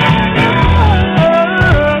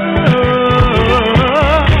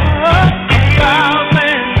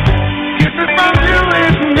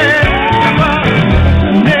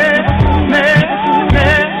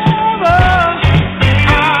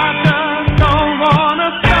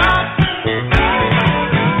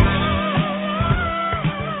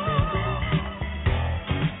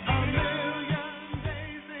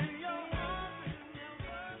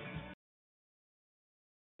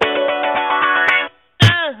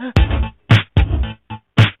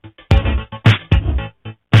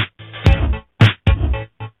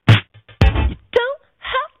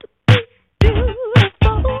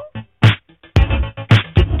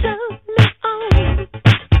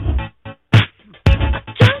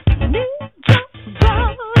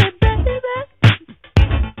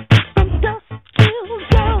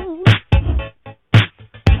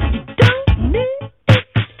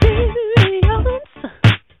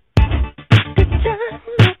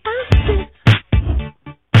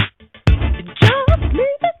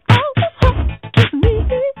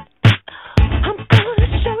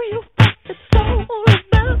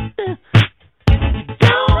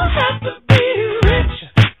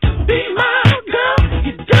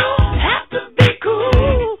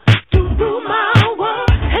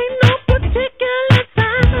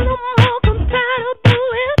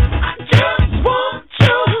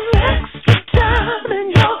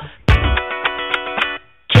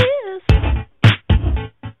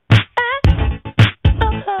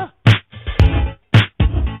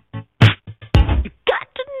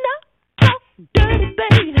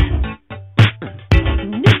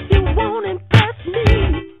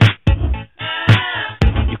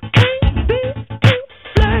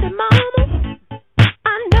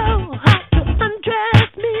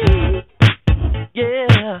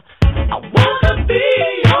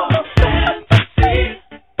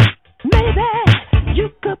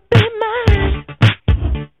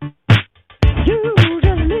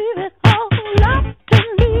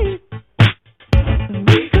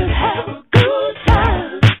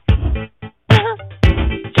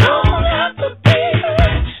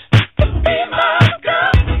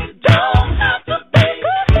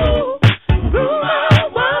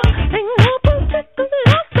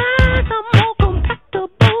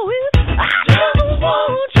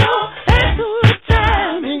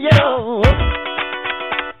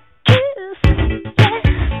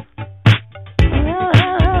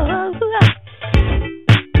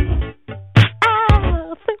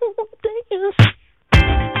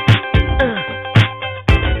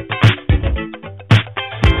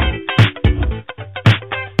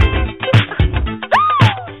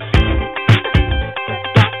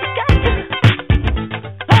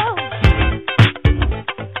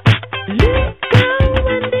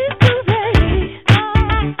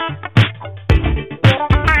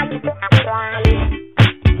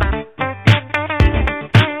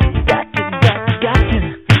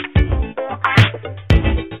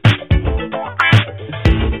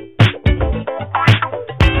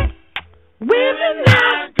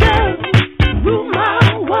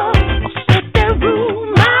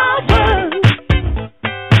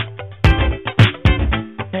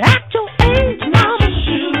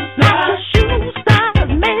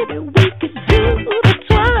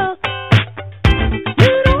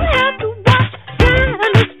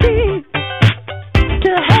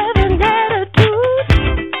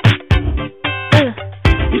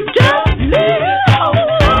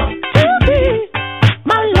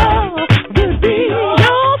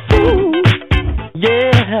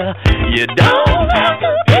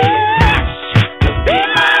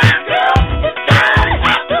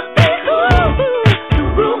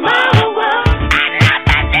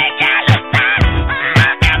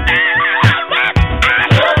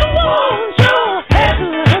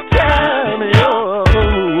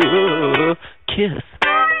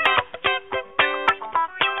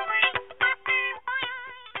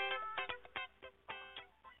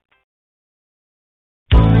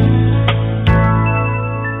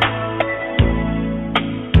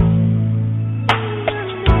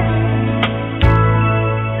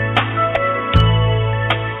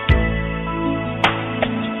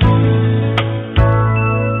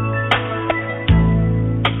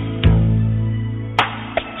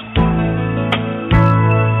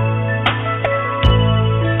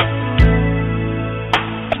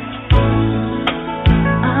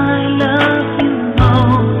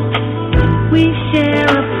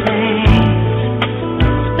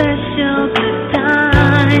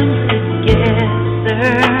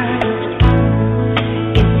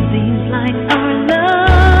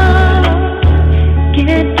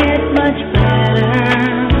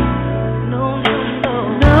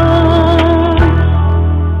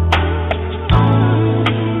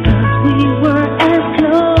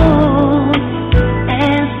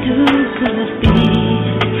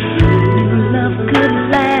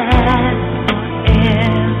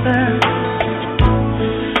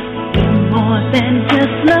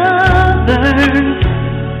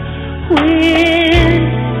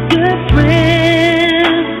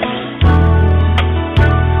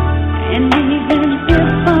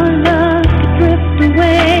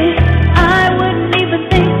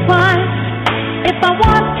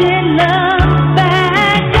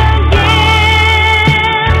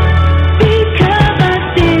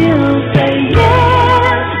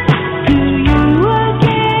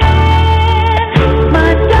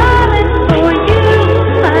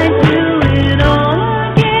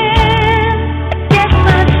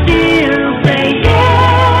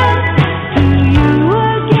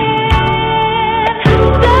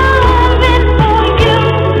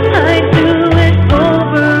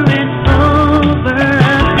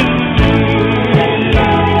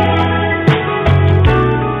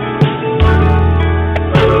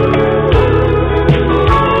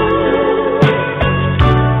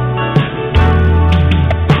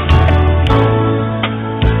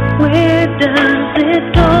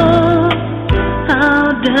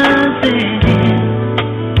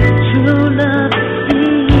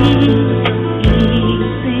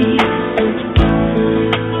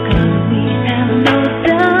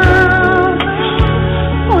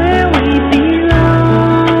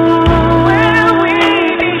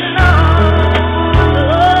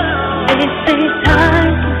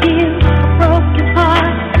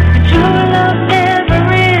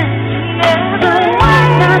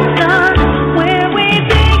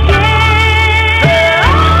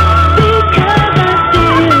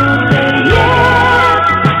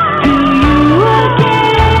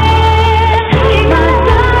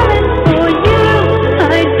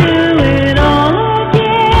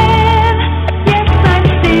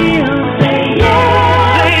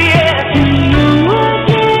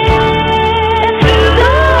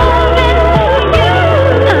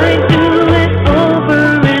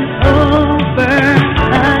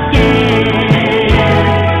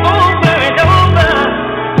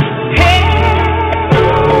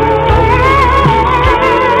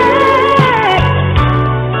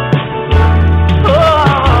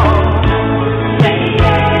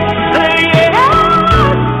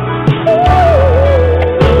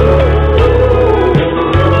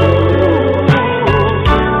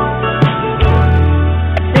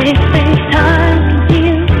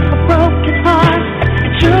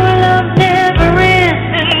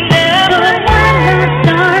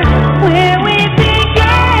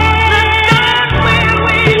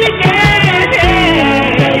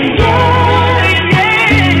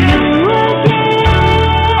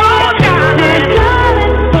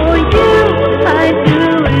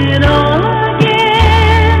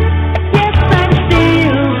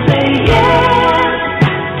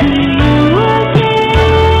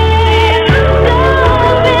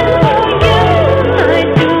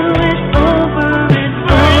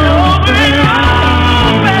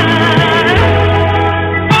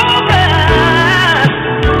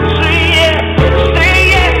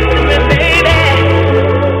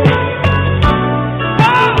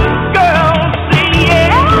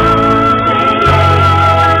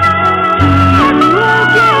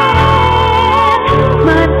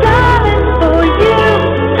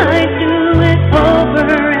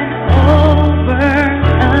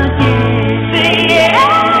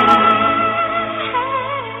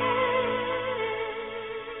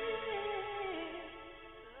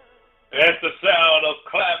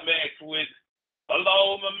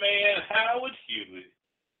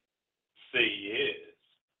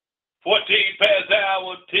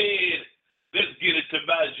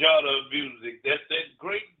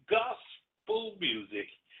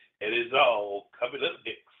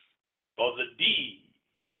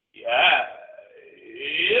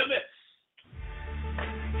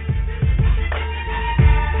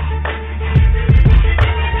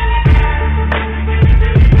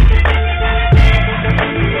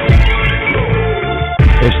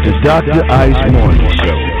 Dr. Ice Morning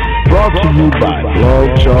Show, brought to you by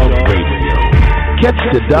Blog Talk Radio. Catch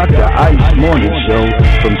the Dr. Ice Morning Show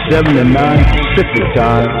from 7 to 9 Pacific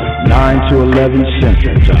Time, 9 to 11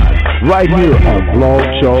 Central Time, right here on Blog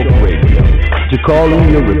Talk Radio. To call in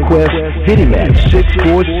your request, hit him at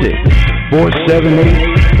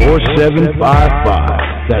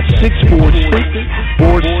 646-478-4755. That's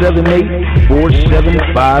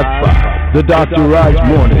 646-478-4755. The Dr. Ice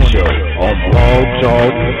Morning Show on Blog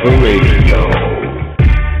Talk Radio.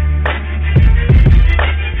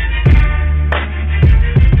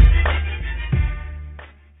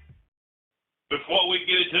 Before we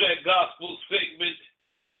get into that gospel segment,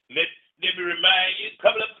 let me remind you,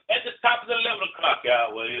 coming up at the top of the 11 o'clock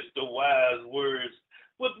hour, it's the Wise Words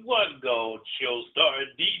with One Gold show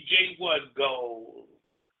starring DJ One Gold.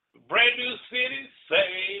 Brand new city,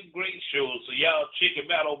 same great show. So y'all check him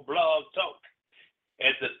out on Blog Talk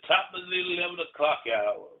at the top of the 11 o'clock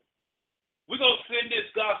hour. We're going to send this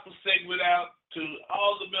gospel segment out to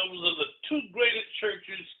all the members of the two greatest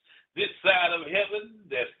churches this side of heaven.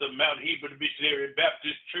 That's the Mount Hebron Missionary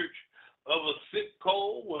Baptist Church of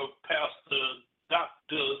Asipco, where Pastor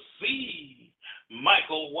Dr. C.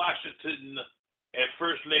 Michael Washington and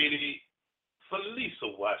First Lady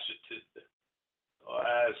Felisa Washington.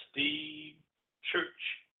 Our Steve Church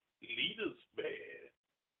Leaders Band.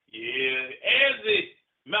 Yeah, and the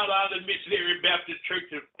Mount Olive Missionary Baptist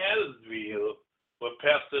Church of Adamsville, where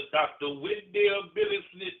Pastor Dr. Wendell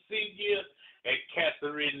Billingsley Sr. and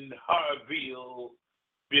Catherine Harville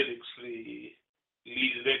Billingsley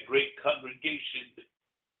leading that great congregation.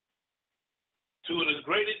 Two of the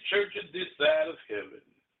greatest churches this side of heaven.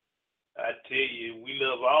 I tell you, we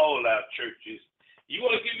love all our churches. You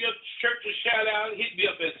want to give your church a shout out? Hit me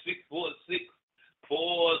up at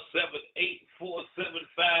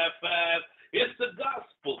 646-478-4755. It's the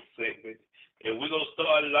gospel segment. And we're going to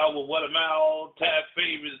start it out with one of my all-time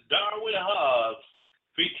favorites, Darwin Hobbs,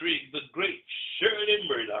 featuring the great Shirley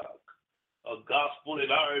Murdoch, a gospel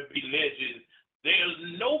and R&B legend. There's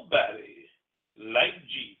nobody like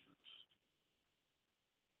Jesus.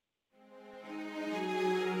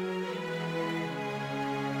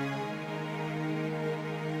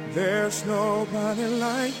 There's nobody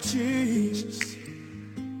like Jesus.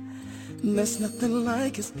 There's nothing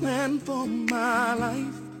like his plan for my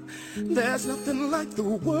life. There's nothing like the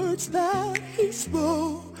words that he's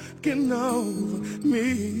spoken over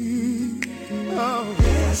me. Oh,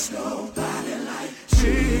 there's nobody like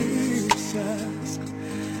Jesus.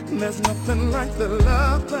 There's nothing like the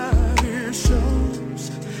love that he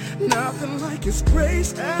shows. Nothing like his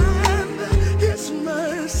grace and his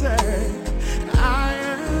mercy. I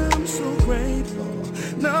am so grateful.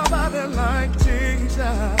 Nobody like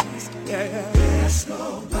Jesus. Yeah. There's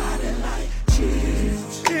nobody like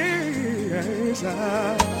Jesus.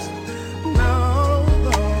 No,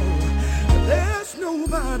 there's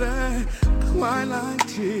nobody quite like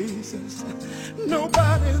Jesus.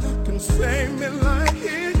 Nobody that can save me like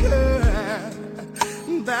he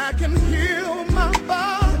can. That can heal my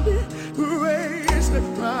body, raise me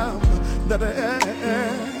from the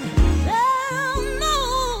dead.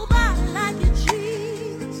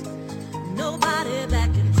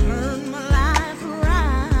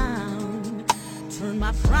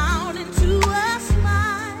 My frown into a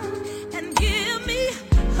smile and give me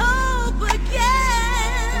hope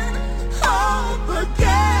again, hope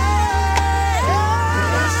again.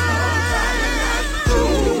 There's nobody like Jesus.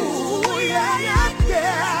 Ooh, yeah.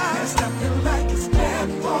 There's nothing like his plan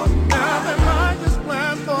for me. Nothing like his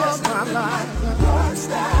plan for my life. Words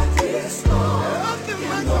that he spoke. Nothing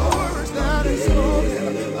like the words that he spoke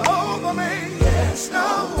over me. There's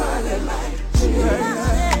nobody like Jesus.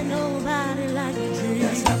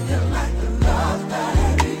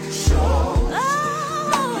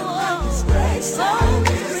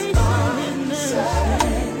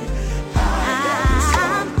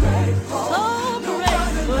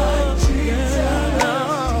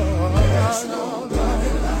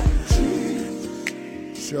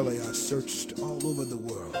 Surely I searched all over the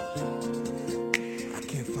world. I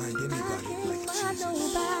can't find anybody like Jesus.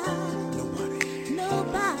 Nobody. No.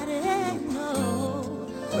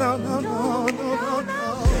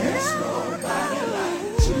 There's nobody like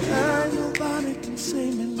Jesus. Nobody can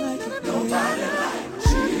save me like him. Nobody like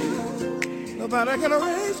Jesus. Nobody can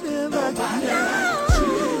raise me like him.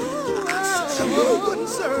 Who wouldn't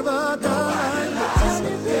serve a God like Jesus?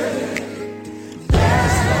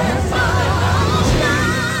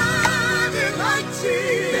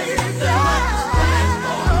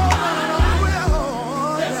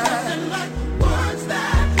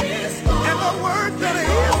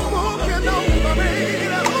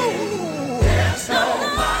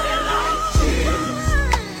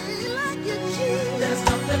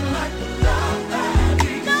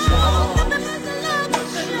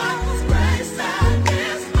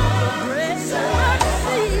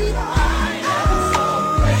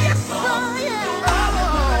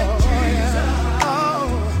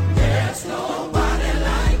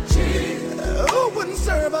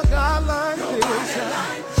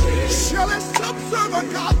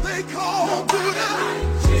 God they call Buddha.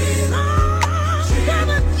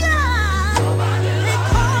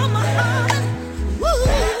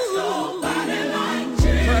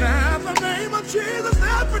 But at the name of Jesus,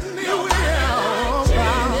 every knee will bow.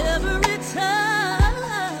 Every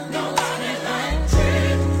tongue.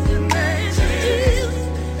 His name is Jesus.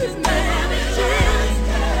 His name is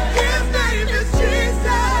Jesus. His name is Jesus.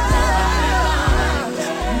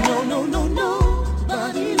 No.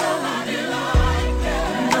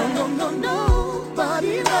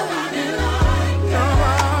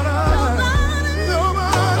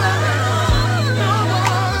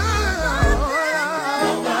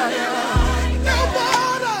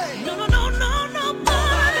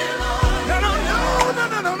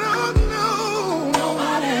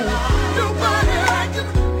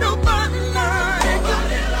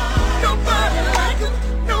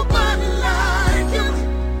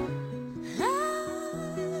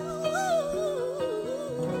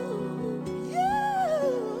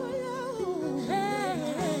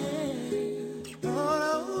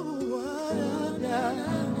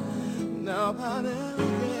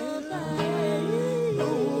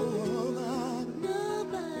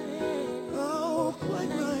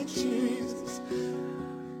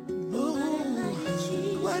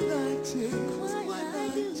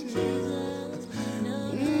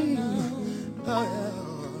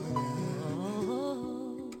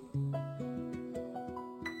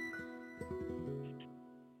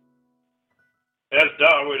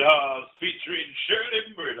 Howard Hobbs featuring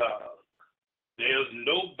Shirley Murdoch. There's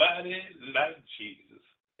nobody like Jesus,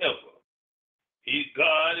 ever. He's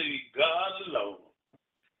God and he's God alone.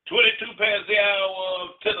 22 past the hour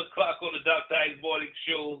of 10 o'clock on the Dr. Ice Morning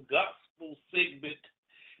Show Gospel segment.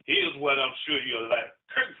 Here's what I'm sure you'll like.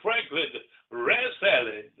 Kirk Franklin, Red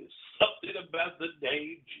Salad, something about the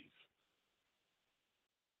name Jesus.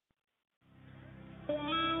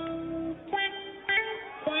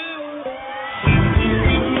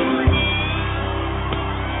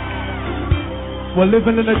 We're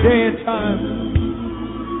living in a day and time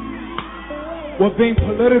where being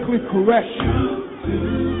politically correct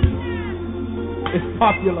is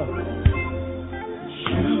popular.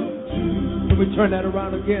 Let me turn that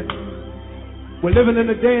around again. We're living in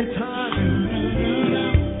a day and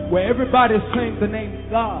time where everybody is saying the name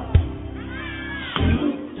God,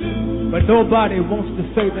 but nobody wants to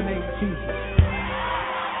say the name Jesus.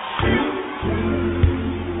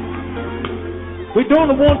 We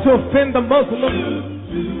don't want to offend the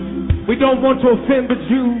Muslims. We don't want to offend the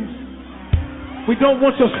Jews. We don't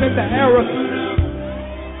want to offend the Arabs.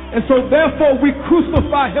 And so therefore we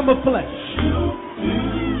crucify him of flesh.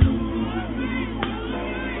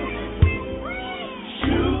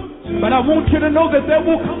 But I want you to know that there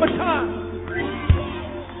will come a time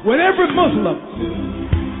when every Muslim,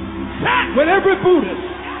 when every Buddhist,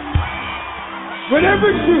 when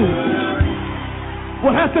every Jew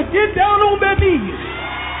will have to get down on their knees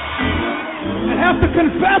and have to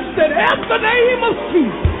confess that at the name of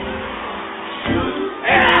Jesus,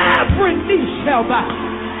 every knee shall bow.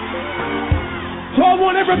 So I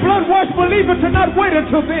want every blood-washed believer to not wait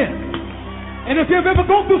until then. And if you've ever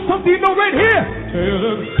gone through something, you know right here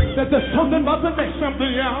that there's something about the name.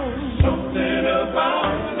 Something else. Something about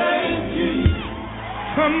the name Jesus.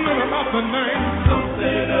 Something about the name.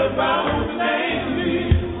 Something about the name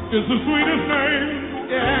Jesus. It's the sweetest name.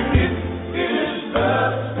 Yeah. It is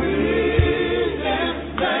the sweetest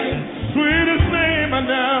name. Sweetest name I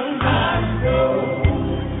know.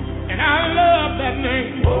 And I love that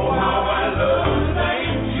name. Oh, how I love the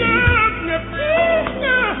name.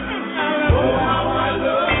 Oh, how I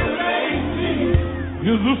love the name.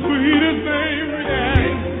 It's the sweetest name.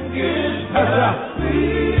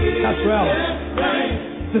 That's right.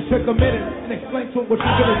 Just take a minute and explain to him what you're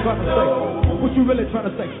really trying to say. What you really trying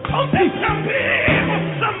to say. Some people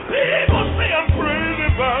say I'm crazy,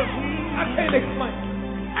 but I can't explain.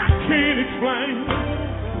 I can't explain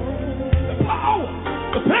the power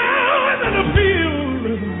that I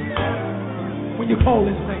feel when you call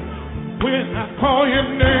his name. When I call your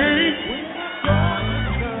name,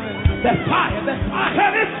 that's fire, that's fire.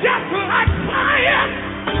 And it's just like fire.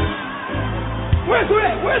 Where's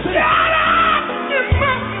it? Where's it? Shut up in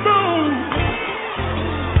my nose.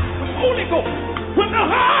 The Holy Ghost. When the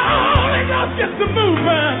Holy Ghost gets to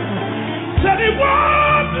moving, said he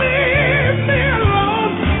won't leave me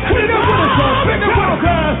alone. Bring it with us, y'all. Bring it with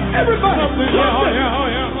us. Everybody. Something about the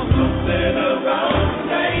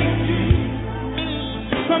name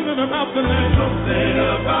Jesus. Something about the name. Something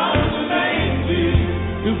about the name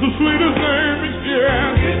Jesus. It's the sweetest name,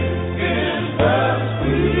 yeah. It is the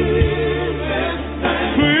sweetest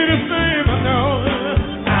name. Sweetest name I know.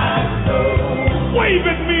 Wave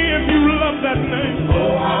at me if you love that name.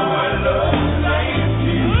 Oh, how I love the name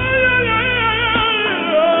Jesus.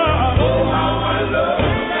 Oh, how I love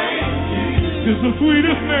the name Jesus. It's the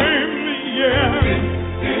sweetest name, yeah.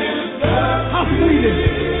 How sweet is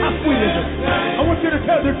it? How sweet is it? I want you to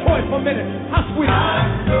tell Detroit for a minute. How sweet is it?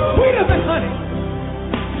 Sweeter than honey.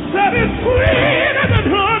 That is sweeter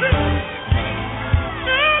than honey.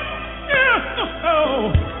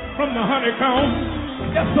 Oh, from the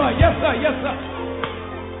honeycomb. Yes, sir. Yes, sir. Yes, sir.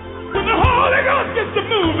 When the Holy Ghost gets to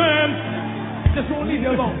moving, just won't leave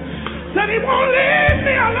you alone. Said he won't leave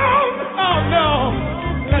me alone. Oh, no.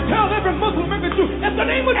 And I tell every Muslim, every Jew, at the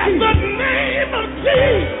name of Jesus. At the name of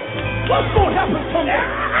Jesus. What's going to happen to me?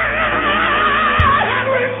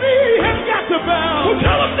 Every knee has got to bow. So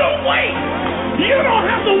tell them, don't wait. You don't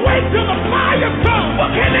have to wait till the fire comes.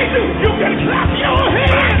 What can they do? You can clap your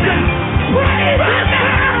hands and pray right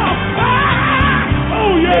now. Ah!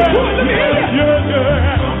 Oh, yeah. Yeah.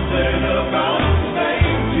 Something about the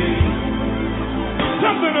name Jesus.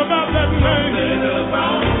 Something about that name. Something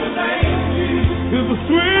about the name Jesus. It's the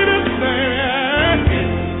sweetest name. It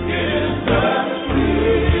is the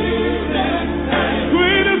sweetest name.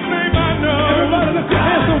 Sweetest name I know. Everybody lift your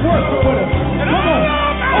hands and worship with us. Come on.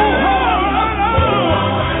 Oh, how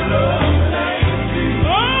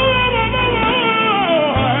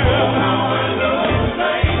I love the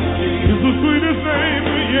name Jesus. It's the sweetest name,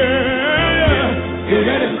 yeah. You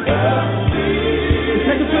ready?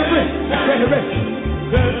 Take it to the bridge. Ready.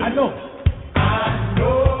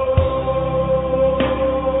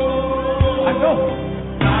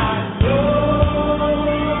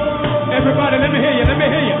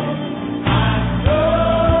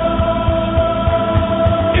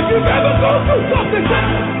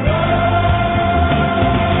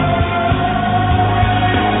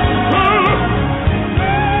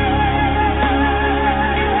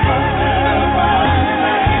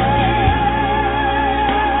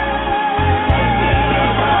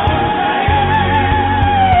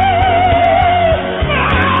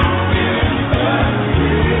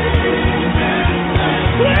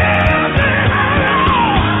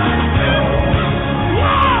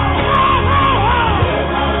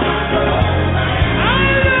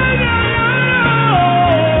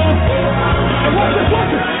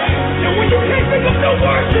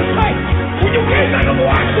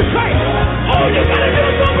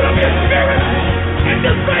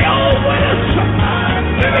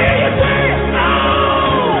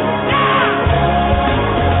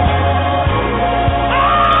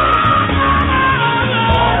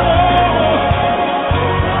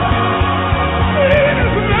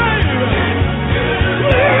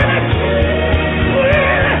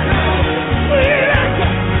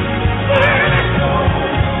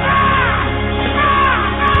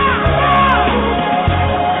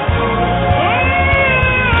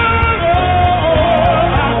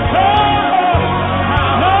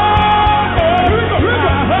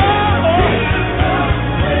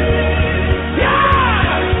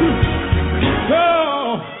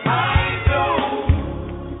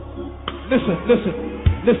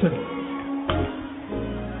 Listen.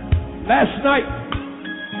 Last night,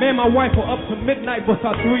 me and my wife were up to midnight with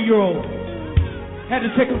our 3-year-old. Had to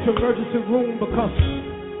take him to emergency room because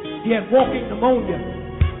he had walking pneumonia.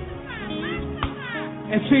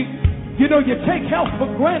 And see, you know, you take health for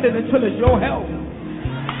granted until it's your health.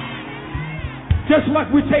 Just like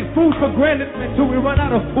we take food for granted until we run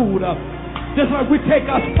out of food. Just like we take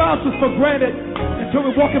our spouses for granted until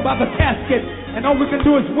we're walking by the casket and all we can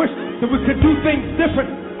do is wish that we could do things different.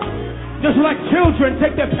 Just like children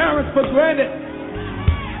take their parents for granted.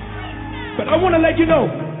 But I want to let you know,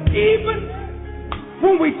 even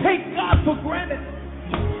when we take God for granted,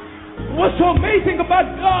 what's so amazing about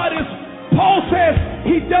God is Paul says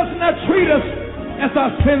he does not treat us as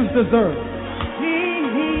our sins deserve.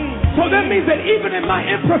 So that means that even in my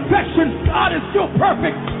imperfections, God is still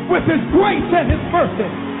perfect with his grace and his mercy.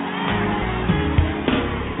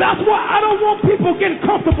 That's why I don't want people getting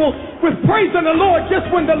comfortable with praising the Lord just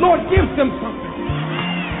when the Lord gives them something.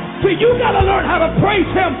 See, you got to learn how to praise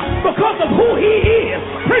him because of who he is.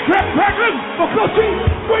 Because see,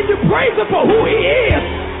 when you praise him for who he is,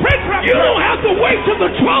 you don't have to wait till the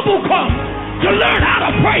trouble comes to learn how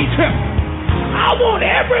to praise him. I want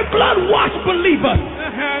every blood-washed believer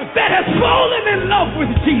that has fallen in love with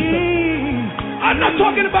Jesus. I'm not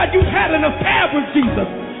talking about you've had an affair with Jesus,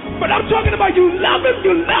 but I'm talking about you love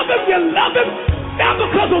him, not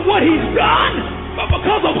because of what he's done, but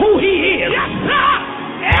because of who he is.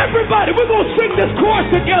 Everybody, we're going to sing this chorus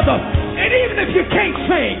together. And even if you can't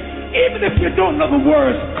sing, even if you don't know the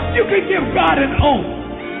words, you can give God an oath.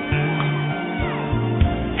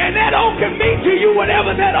 And that oath can mean to you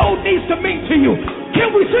whatever that oath needs to mean to you.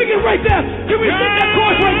 Can we sing it right there? Can we sing that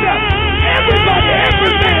chorus right there? Everybody,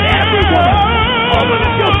 every man, everyone, open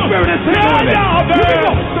up your spirit and sing with it. Here we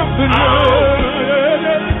go.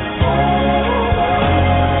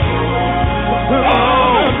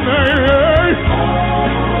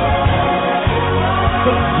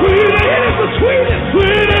 It is the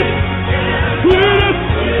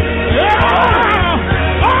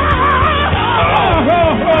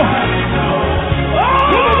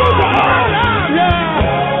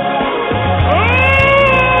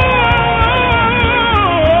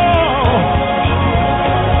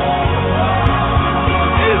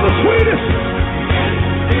sweetest.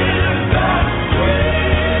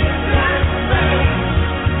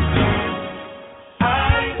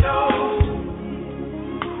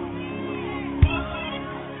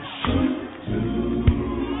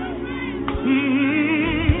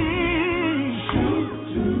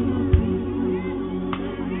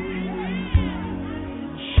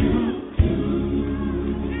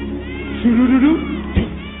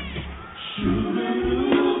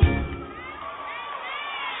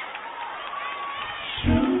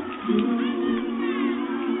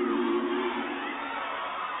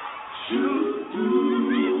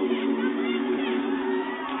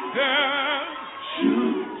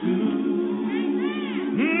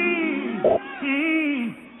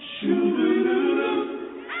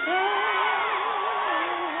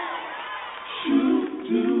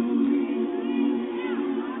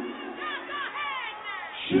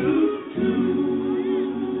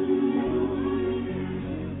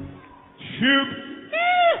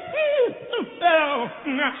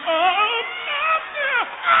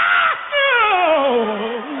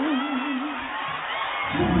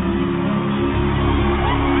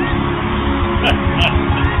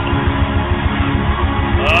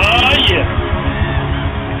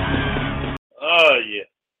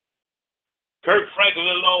 Kirk Franklin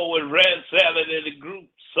along with Red Salad in the group.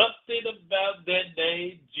 Something about that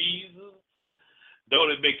name, Jesus.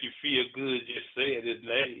 Don't it make you feel good just saying his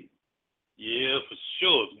name? Yeah, for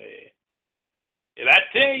sure, man. And I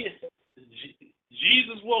tell you,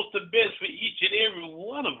 Jesus wants the best for each and every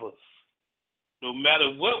one of us, no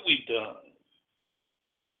matter what we've done.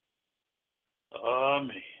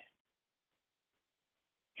 Amen.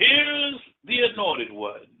 Here's the anointed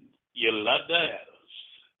one, Yolanda Adams.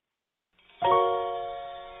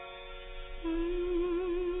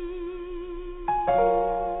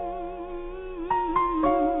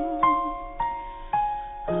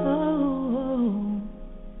 Oh,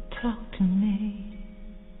 talk to me.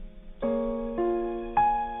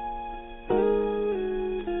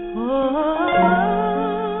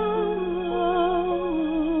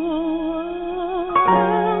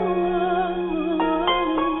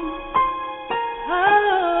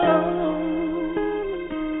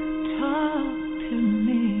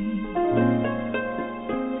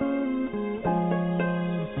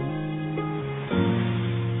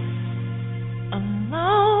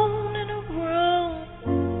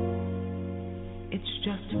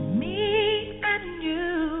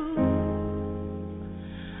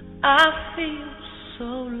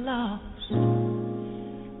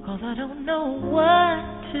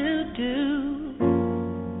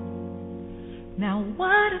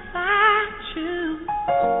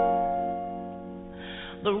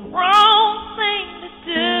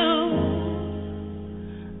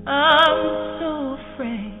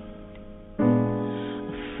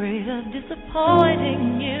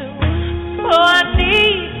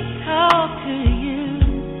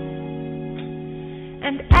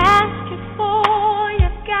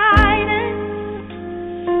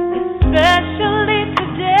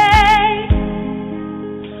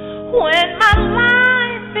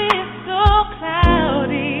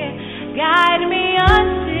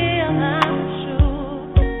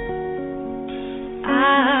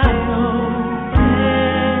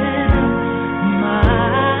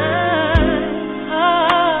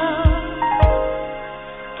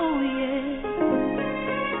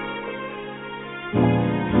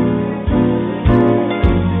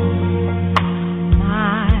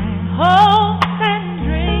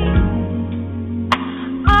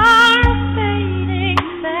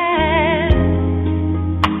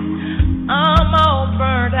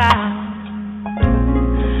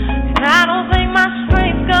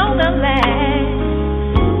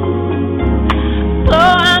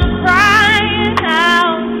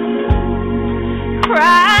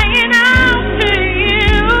 Crying out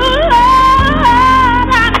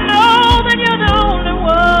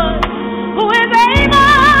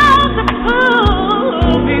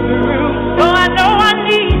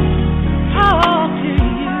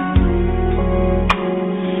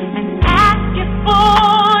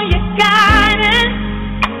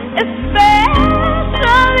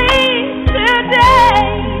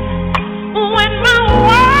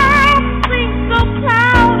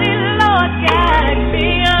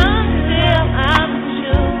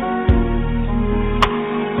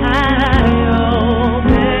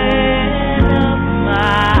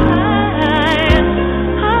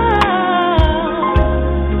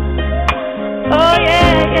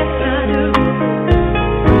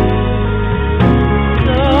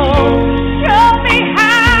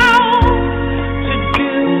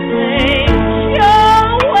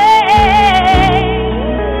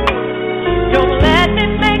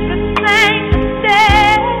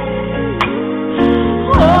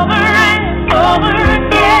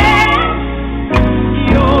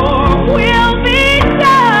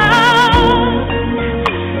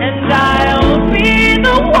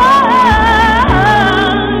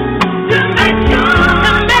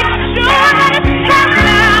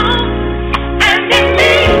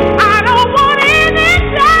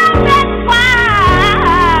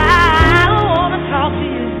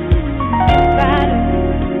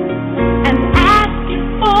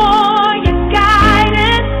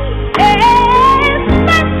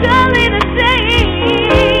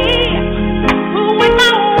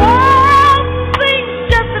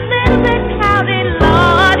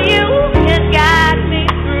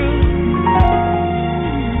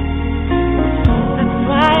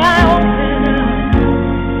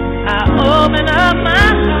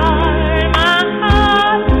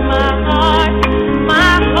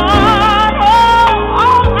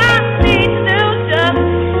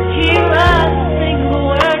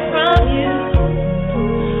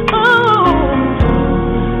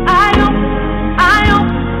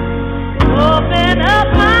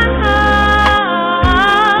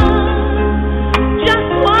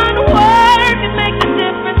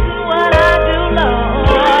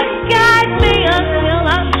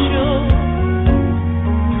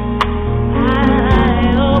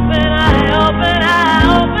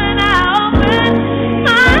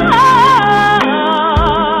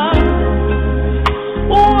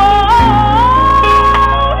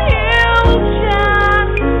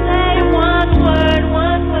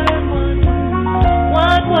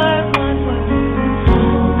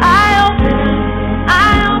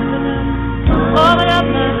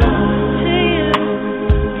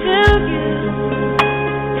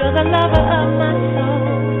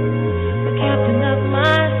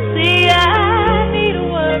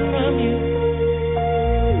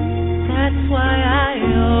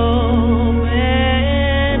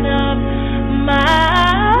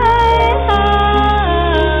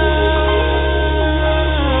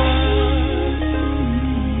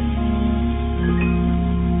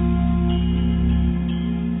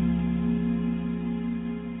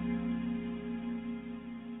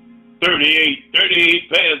 38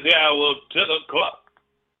 past the hour of 10 o'clock.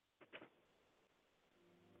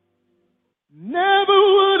 Never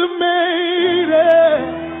would have made it.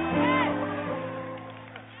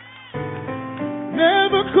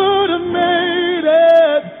 Never could have made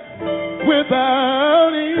it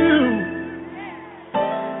without you.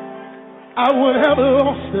 I would have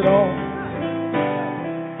lost it all.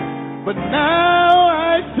 But now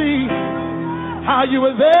I see how you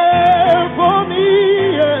were there for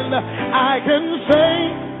me, and I can say,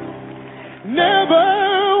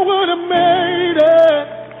 never would have made it.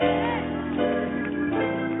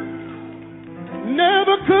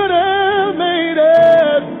 Never could have made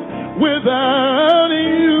it without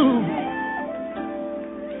you.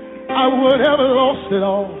 I would have lost it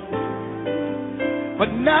all. But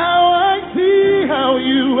now I see how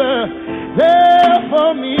you were there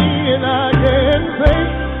for me, and I can say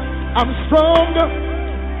I'm stronger,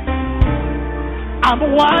 I'm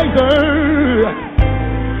wiser,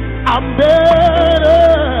 I'm better,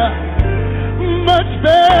 much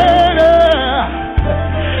better.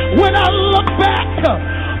 When I look back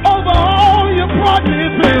over all you brought me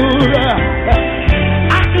through,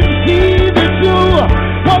 I can see that you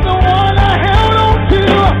were the one I held on to,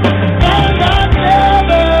 and I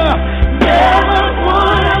never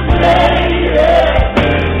would have made it.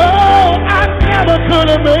 Oh, I never could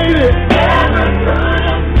have made it. Never could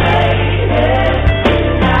have made it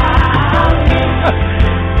without you.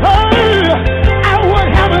 I would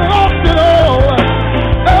have lost it all.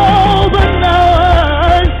 Oh, but now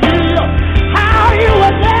I see how you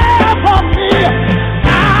were there for me.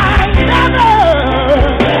 I never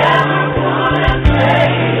would have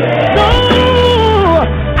made it. No,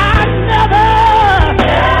 I never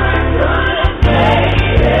could have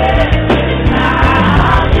made it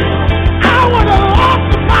without you. I would have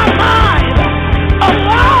lost my mind a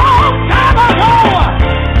long time ago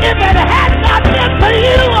if it had not been for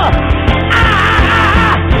you.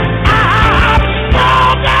 I'm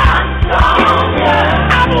stronger,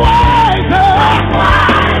 I'm wiser,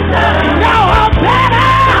 now I'm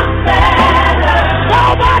better, so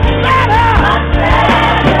much better.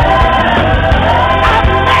 I've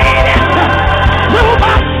made it through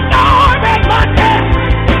my storm and my death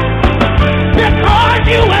because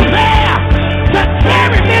you were there to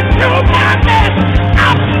carry me through my mess.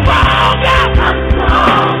 I'm stronger,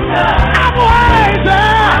 I'm wiser,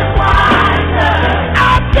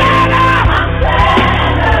 I'm better.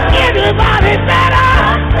 Anybody better?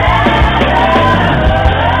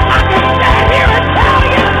 I can stand here and tell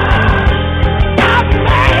you I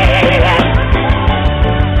made it.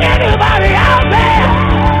 Anybody out there?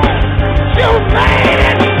 You made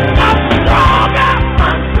it. I'm stronger,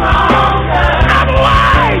 I'm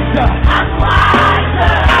wiser,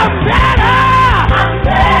 I'm better,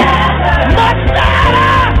 much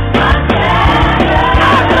better.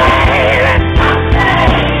 I made it.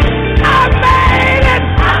 I made it.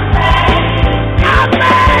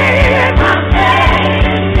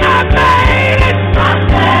 I made it.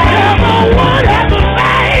 Never would have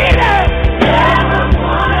made it.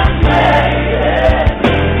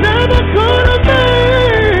 Never could have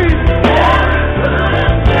made it.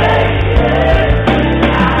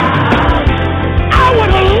 I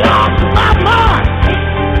would have lost my mind.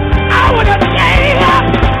 I would have gave up.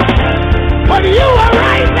 But you were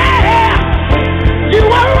right there. You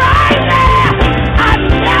were right there. I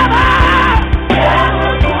never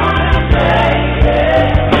would have made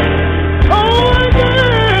it. Oh, I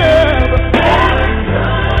never could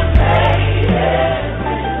have made it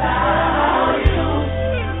without you.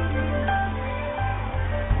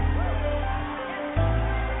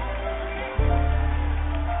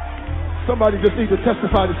 Somebody just needs to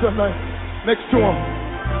testify to somebody next to him.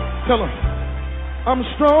 Tell him, I'm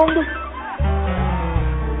stronger,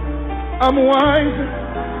 I'm wiser,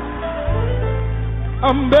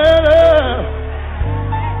 I'm better,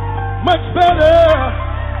 much better.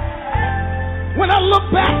 When I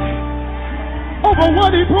look back over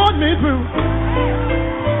what he brought me through,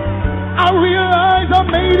 I realize I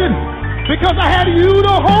made it because I had you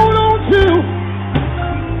to hold on to.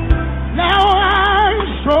 Now I'm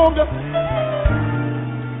stronger,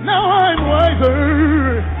 now I'm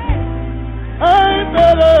wiser, I'm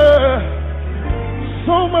better,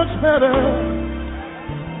 so much better.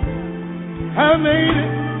 I made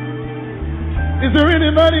it. Is there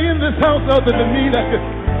anybody in this house other than me that could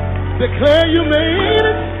declare you made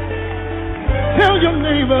it? Tell your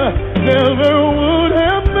neighbor, never would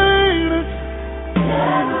have made it.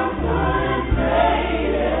 Never would have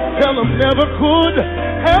made it. Tell them never could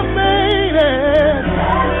have made it.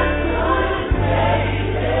 Never could have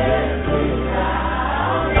made it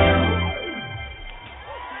without you.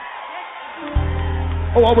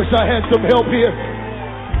 Oh, I wish I had some help here.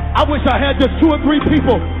 I wish I had just 2 or 3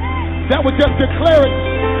 people that would just declare it.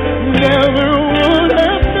 Never would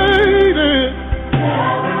have made it.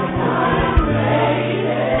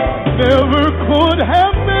 Never could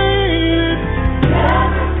have made it.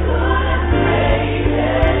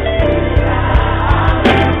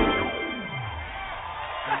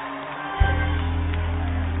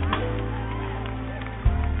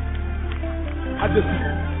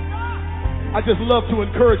 I just love to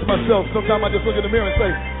encourage myself. Sometimes I just look in the mirror and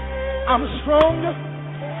say, I'm strong,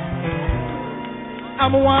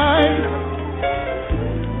 I'm wise,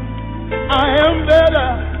 I am better,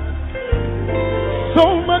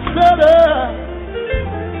 so much better.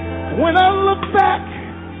 When I look back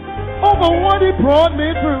over what he brought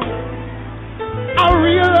me through, I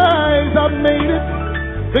realize I made it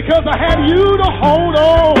because I had you to hold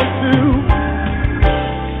on to.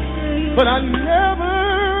 But I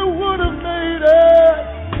never would have made it.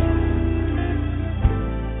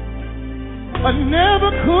 I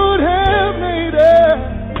never could have made it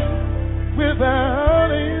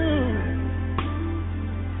without you.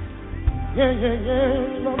 Yeah, yeah, yeah,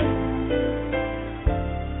 Lord.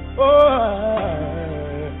 Oh, I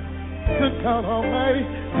could count Almighty,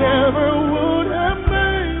 never would have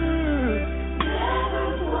made it.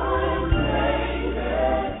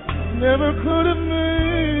 Never could have made it.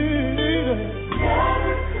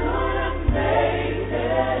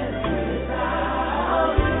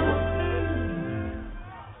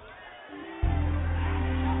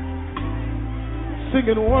 Sing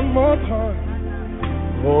it one more time.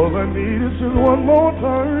 All I need is just one more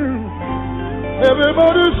time.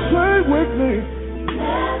 Everybody say with me.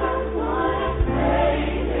 Never would have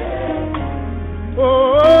made it. Oh,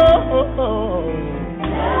 oh, oh, oh.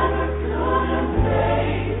 Never could have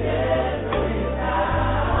made it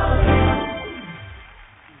without you.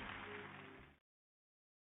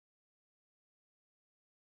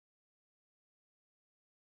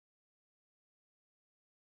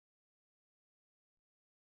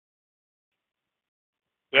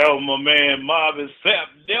 That was my man Marvin Sapp.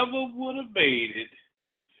 Never would have made it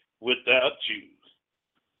without you.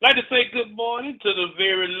 I'd like to say good morning to the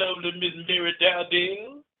very lovely Miss Mary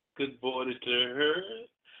Dowdell. Good morning to her.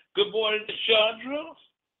 Good morning to Chandra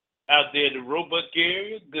out there in the Roebuck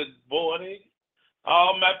area. Good morning.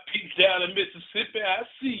 All my peeps down in Mississippi, I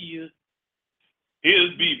see you.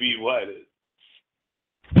 Here's B.B. Whiter.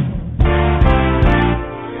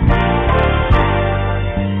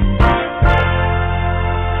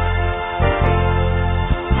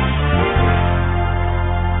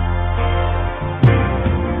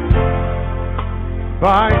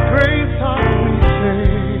 By grace are we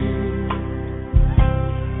saved,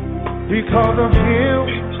 because of him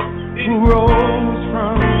who rose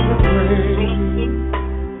from the grave.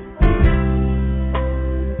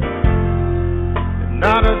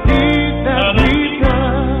 Not a deed that we've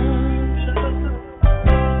done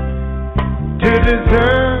to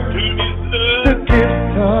deserve the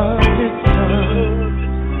gift of his son.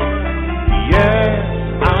 Yes,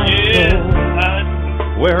 I know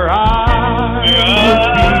where I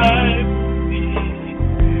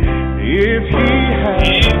if he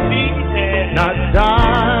had not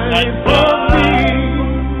died for me.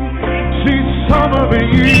 See, some of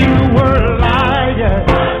you were liars,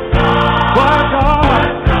 but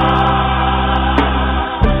God.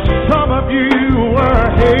 Some of you were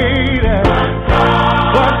haters,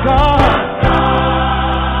 but God.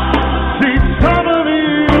 See, some of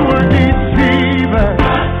you were deceivers,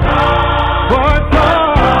 but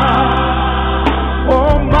God.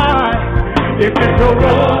 Oh my, if it's a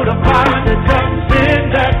road of fire that comes in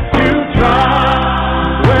that you try,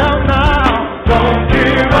 well now, don't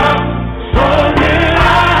give up, so did I,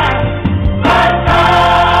 but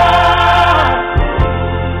God.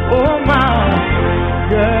 Oh my,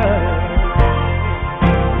 yeah.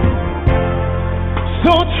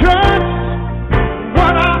 So trust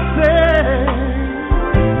what I say.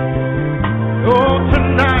 Oh,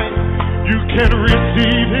 tonight you can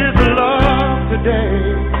receive his love today.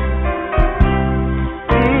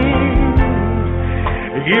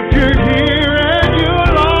 If you're here and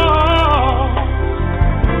you're lost,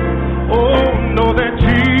 oh, know that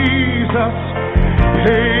Jesus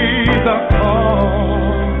paid the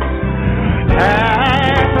cost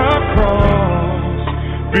at the cross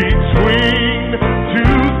between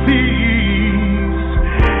two thieves.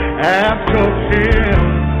 Ask of him,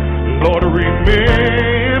 Lord,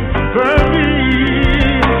 remember me.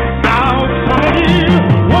 Now some of you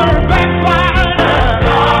were backsliders.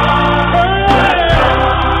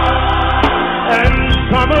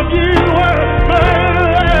 Some of you were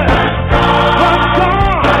murderers, but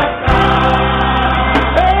God,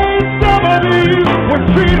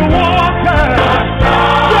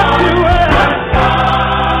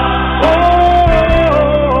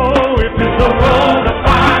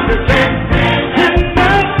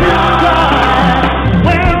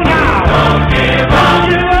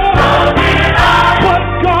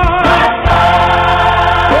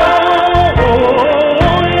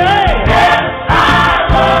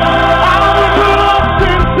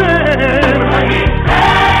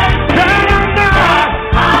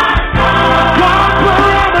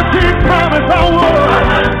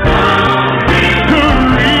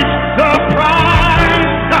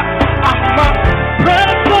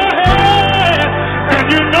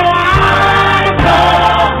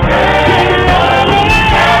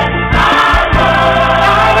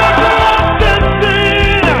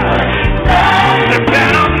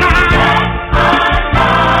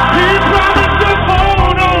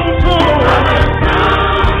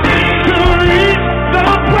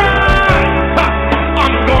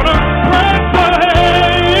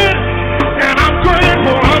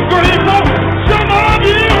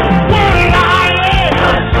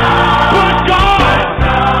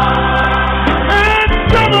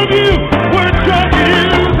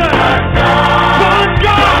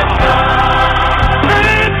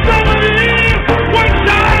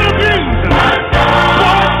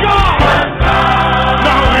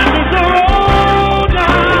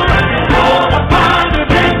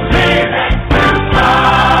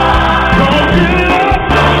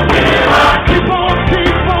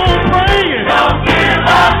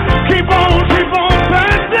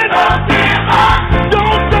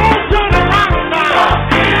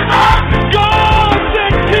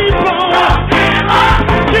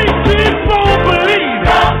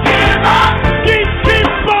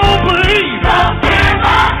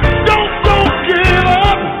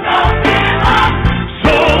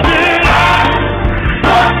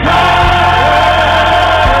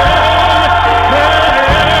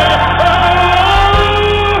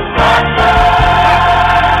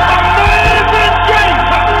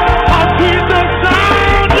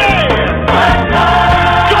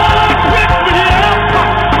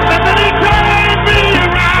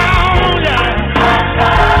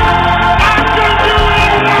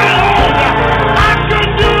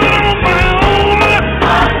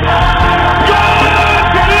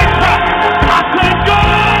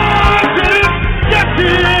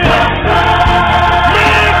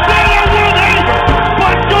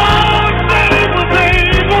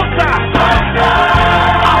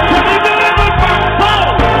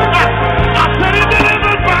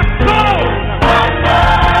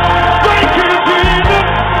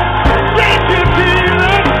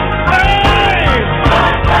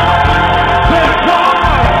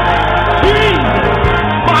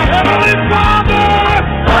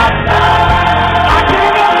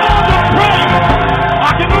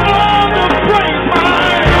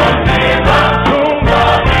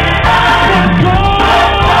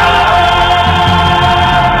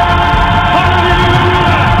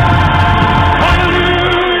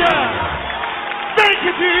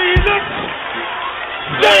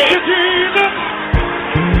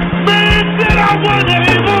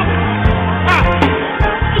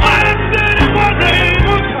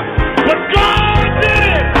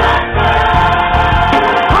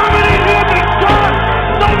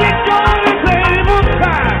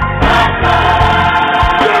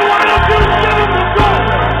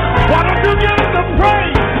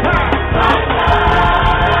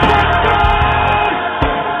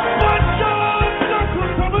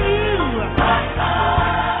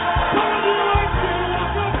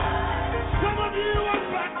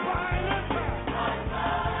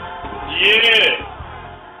 Yeah.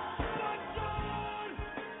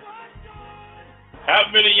 How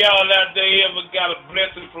many of y'all out there ever got a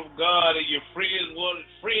blessing from God and your friends,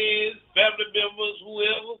 family members,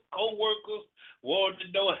 whoever, co-workers, wanted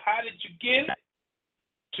to know how did you get it?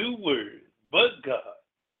 2 words, but God.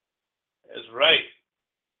 That's right.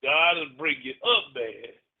 God will bring you up,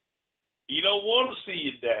 man. He don't want to see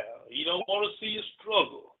you down. He don't want to see you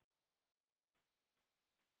struggle.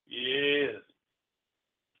 Yes.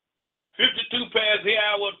 52 past the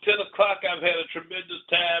hour of 10 o'clock. I've had a tremendous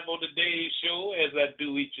time on the day's show, as I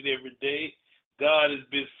do each and every day. God has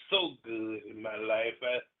been so good in my life.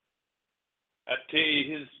 I tell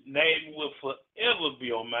you, his name will forever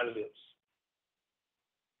be on my lips.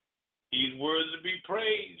 He's worthy to be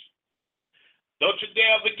praised. Don't you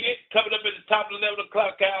dare forget, coming up at the top of the 11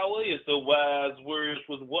 o'clock hour is the Wise Words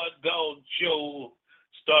with One Gone show,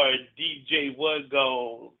 starring DJ One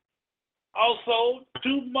Gone. Also,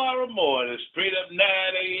 tomorrow morning, straight up 9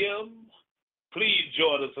 a.m., please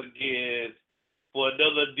join us again for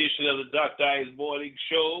another edition of the Dr. Ice Morning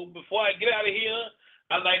Show. Before I get out of here,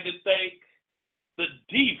 I'd like to thank the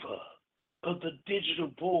diva of the digital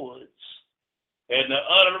boards and the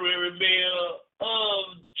honorary mayor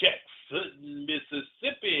of Jackson,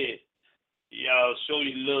 Mississippi. Y'all show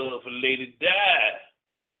your love for Lady Di.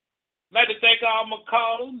 I'd like to thank all my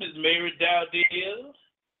callers, Miss Mary Dowdell.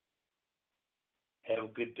 Have a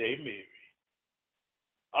good day, Mary.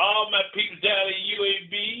 All my people down in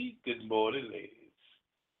UAB, good morning, ladies.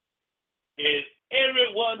 And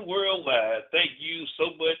everyone worldwide, thank you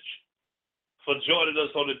so much for joining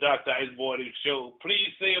us on the Dr. Ice Morning Show.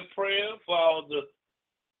 Please say a prayer for all the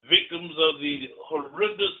victims of the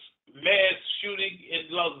horrendous mass shooting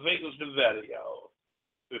in Las Vegas, Nevada, y'all,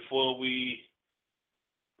 before we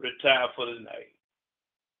retire for the night.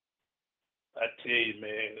 I tell you,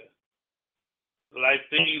 man, like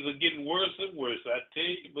things are getting worse and worse, I tell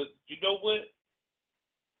you, but you know what?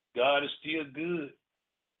 God is still good.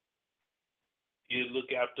 He'll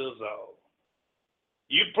look after us all.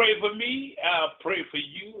 You pray for me, I'll pray for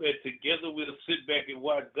you, and together we'll sit back and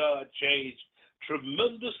watch God change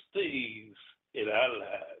tremendous things in our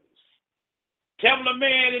lives. Tamla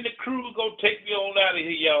Man and the crew gonna take me on out of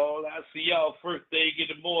here, y'all. I'll see y'all first thing in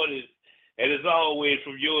the morning. And as always,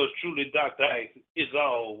 from yours truly, Dr. Ice, it's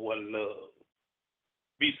all one love.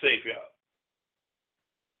 Be safe, y'all.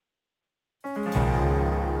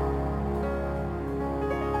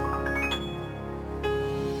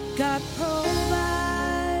 God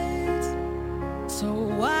provides, so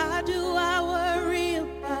why do I worry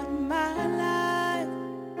about my life?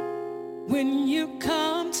 When you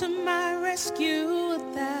come to my rescue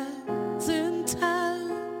 1,000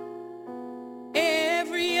 times,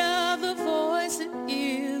 every other voice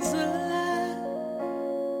is a lie.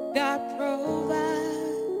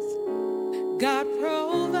 God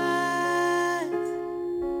provides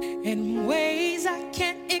in ways I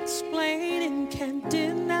can't explain and can't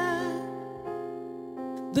deny.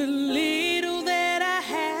 The little that I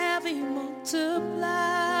have, he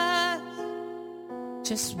multiplies.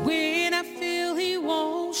 Just when I feel he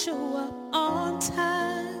won't show up on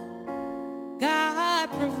time,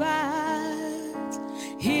 God provides.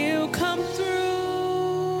 He'll come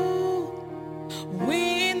through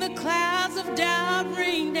when the clouds of doubt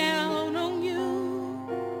rain down on you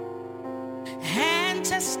and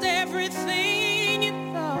test everything you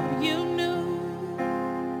thought you knew.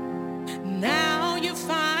 Now you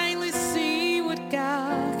finally see what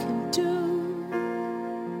God can do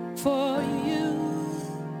for you.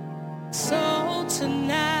 So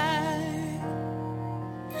tonight,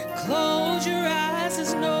 close your eyes,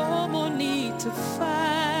 there's no more need to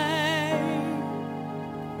fight.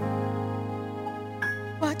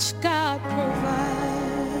 Watch God provide.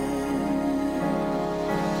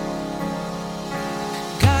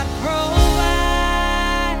 God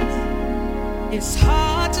provides. It's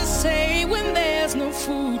hard to say when there's no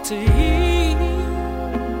food to eat,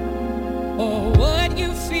 or what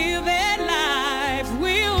you feel that life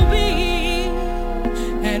will be.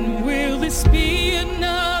 And will this be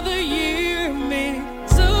another year of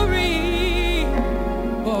misery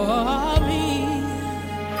for me?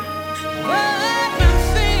 But my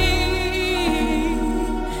faith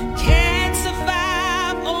can't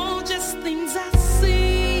survive on just things I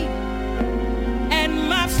see, and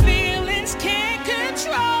my feelings can't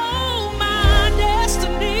control my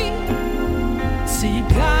destiny. See,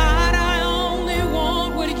 God, I only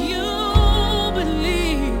want what you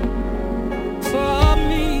believe for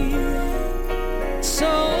me.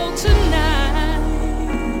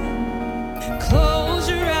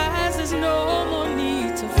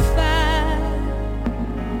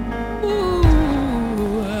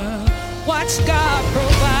 watch God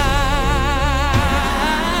provide.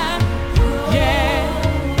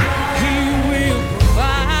 Yeah, He will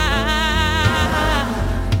provide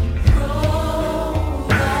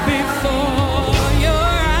before your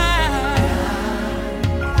eyes.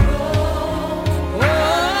 Oh,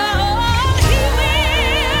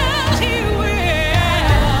 He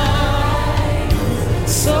will.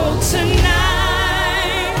 So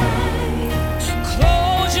tonight,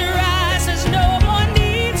 close your eyes. There's no more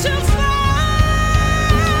need to fight.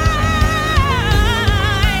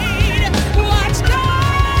 Watch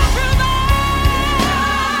God provide.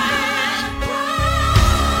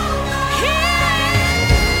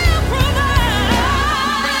 He'll provide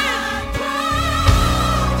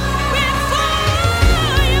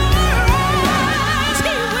before your eyes.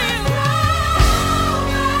 He will.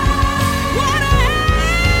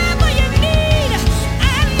 Whatever you need, I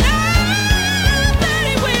know that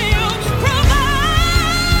He will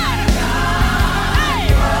provide.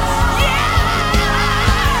 Yeah,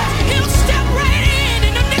 He'll step right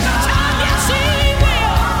in the nick of time. Yes, He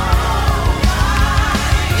will.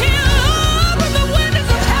 He'll open the windows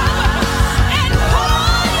of heaven and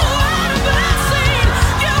pour you out a blessing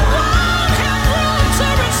you won't have room to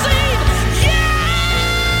receive. Yeah.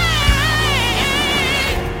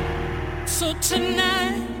 So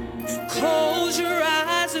tonight, close your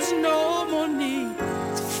eyes. There's no more need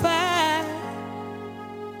to fight.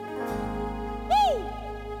 Woo!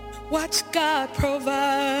 Watch God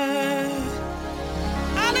provide.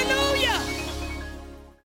 Hallelujah.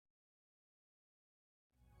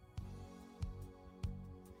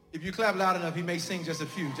 If you clap loud enough, he may sing just a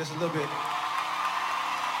few, just a little bit.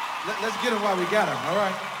 Let's get him while we got him, all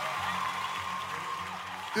right?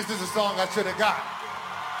 This is a song I should have got.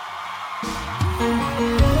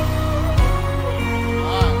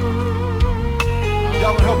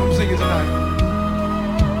 Y'all can help him sing it tonight.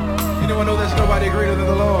 Anyone know there's nobody greater than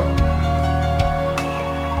the Lord?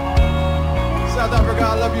 South Africa,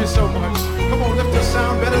 I love you so much. Come on, lift the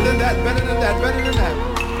sound better than that, better than that, better than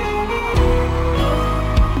that.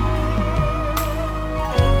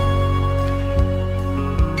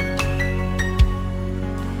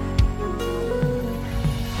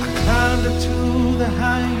 I climbed up to the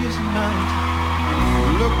highest mountain,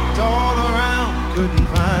 looked all around, couldn't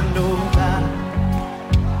find nobody.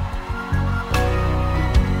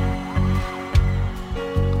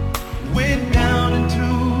 Went down into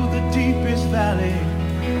the deepest valley,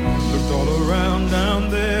 looked all around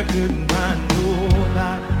down there, couldn't find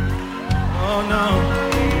nobody. Oh no.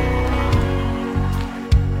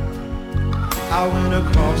 I went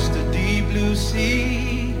across the deep blue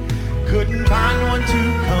sea, couldn't find one to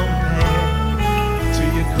compare to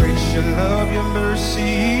your grace, your love, your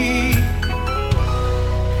mercy.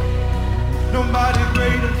 Nobody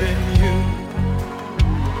greater than you.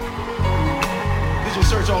 Did you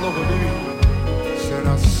search all over, baby? Said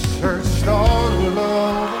I searched all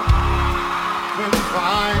over, couldn't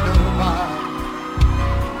find nobody.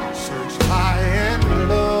 Searched high and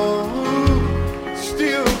low,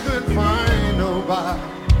 still couldn't find nobody.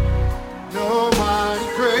 Nobody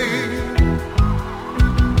great,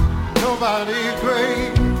 nobody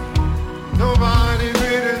great, nobody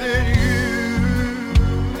greater than you.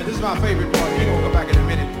 And this is my favorite part. We're gonna go back in a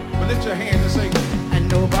minute. But lift your hands and say,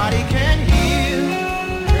 And nobody can heal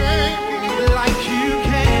like you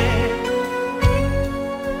can.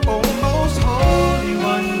 Oh, most holy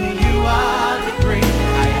one, you are the great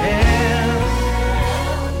I am.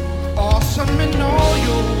 Awesome in all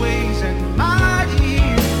your ways and mighty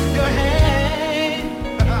your hand.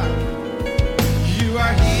 You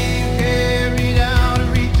are He who carried out a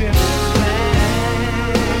redemption plan.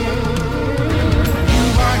 You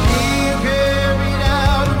are He who carried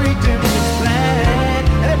out a redemption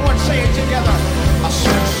plan. Everyone say it together. I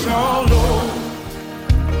searched all over,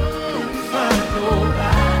 couldn't find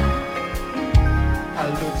nobody. I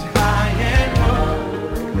looked high and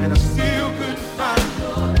low, and I still couldn't find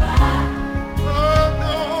nobody.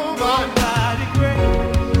 Nobody great,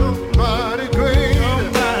 Nobody great,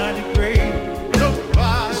 nobody great.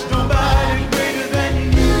 nobody. There's nobody greater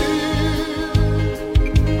than you.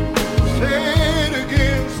 Say it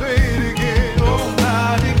again, say it again.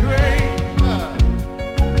 Nobody great,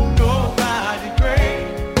 nobody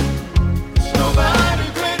great. There's nobody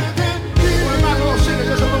greater than you. we're not gonna sing it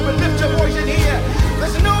just a little bit. Lift your voice in here.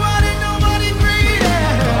 There's nobody greater.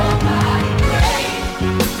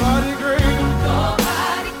 Nobody great,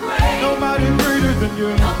 Nobody greater than you.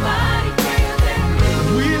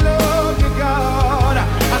 we love you, God.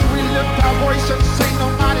 And we lift our voice and say,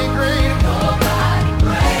 nobody great, Nobody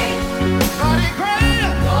great. nobody great,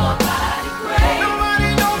 Nobody great. nobody,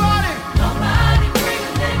 nobody. Nobody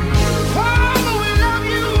greater than you. Oh,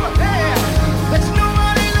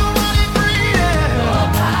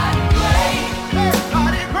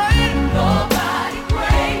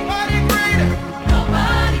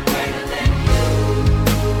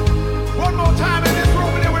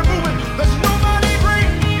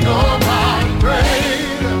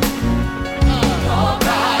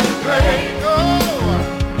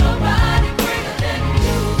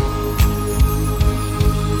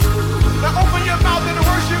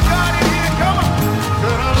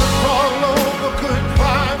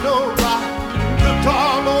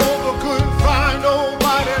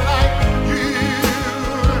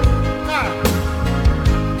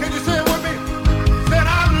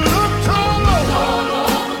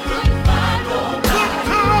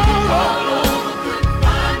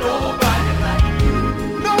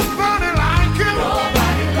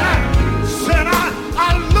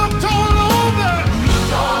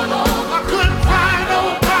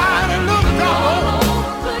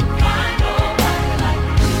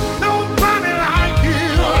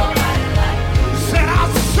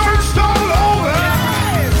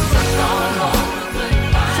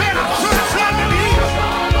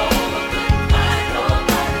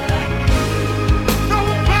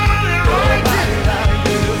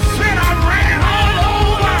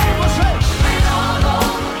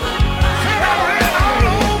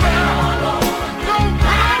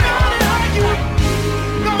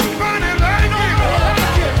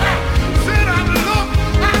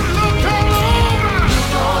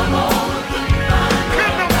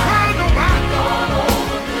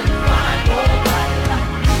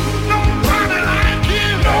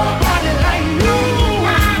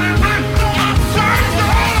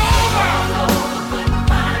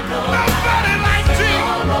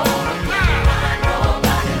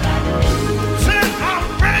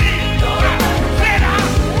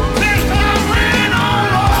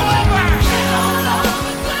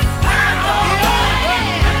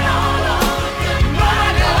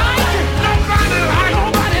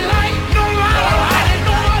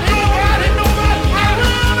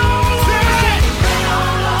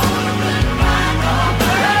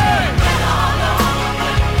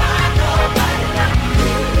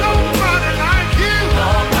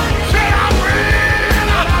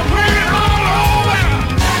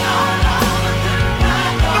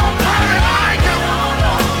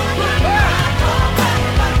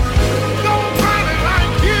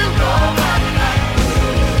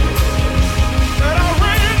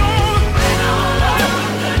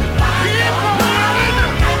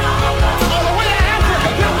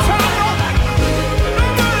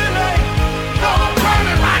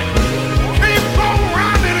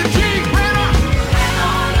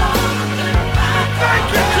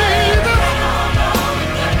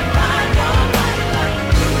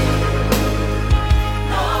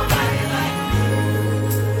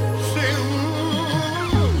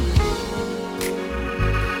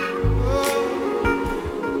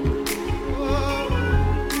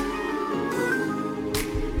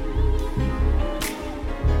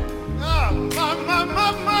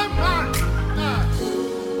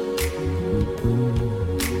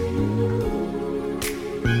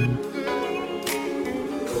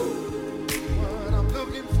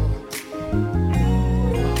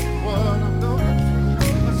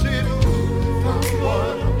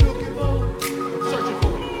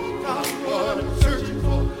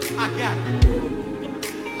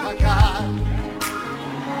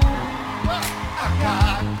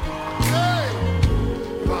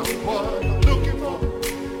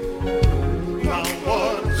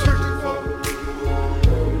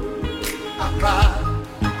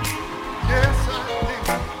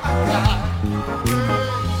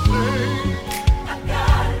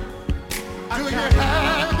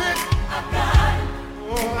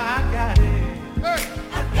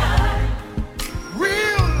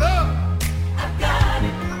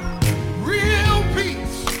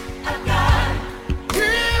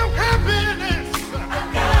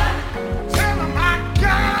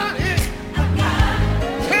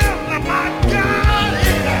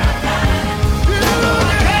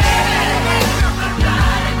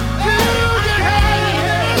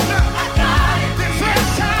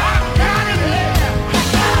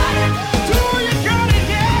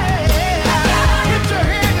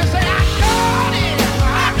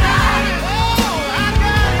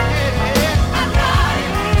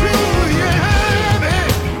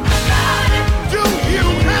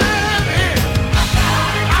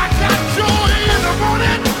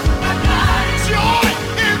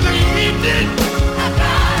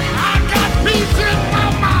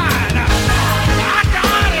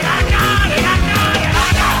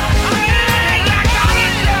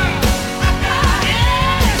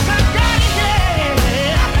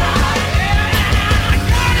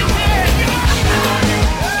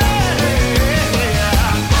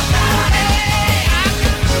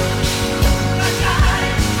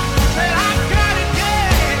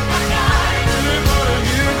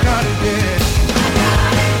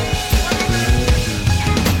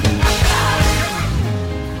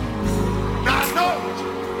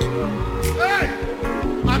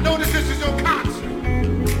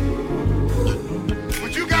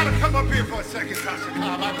 Come up here for a second, Tasha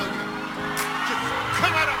Cobb. I know you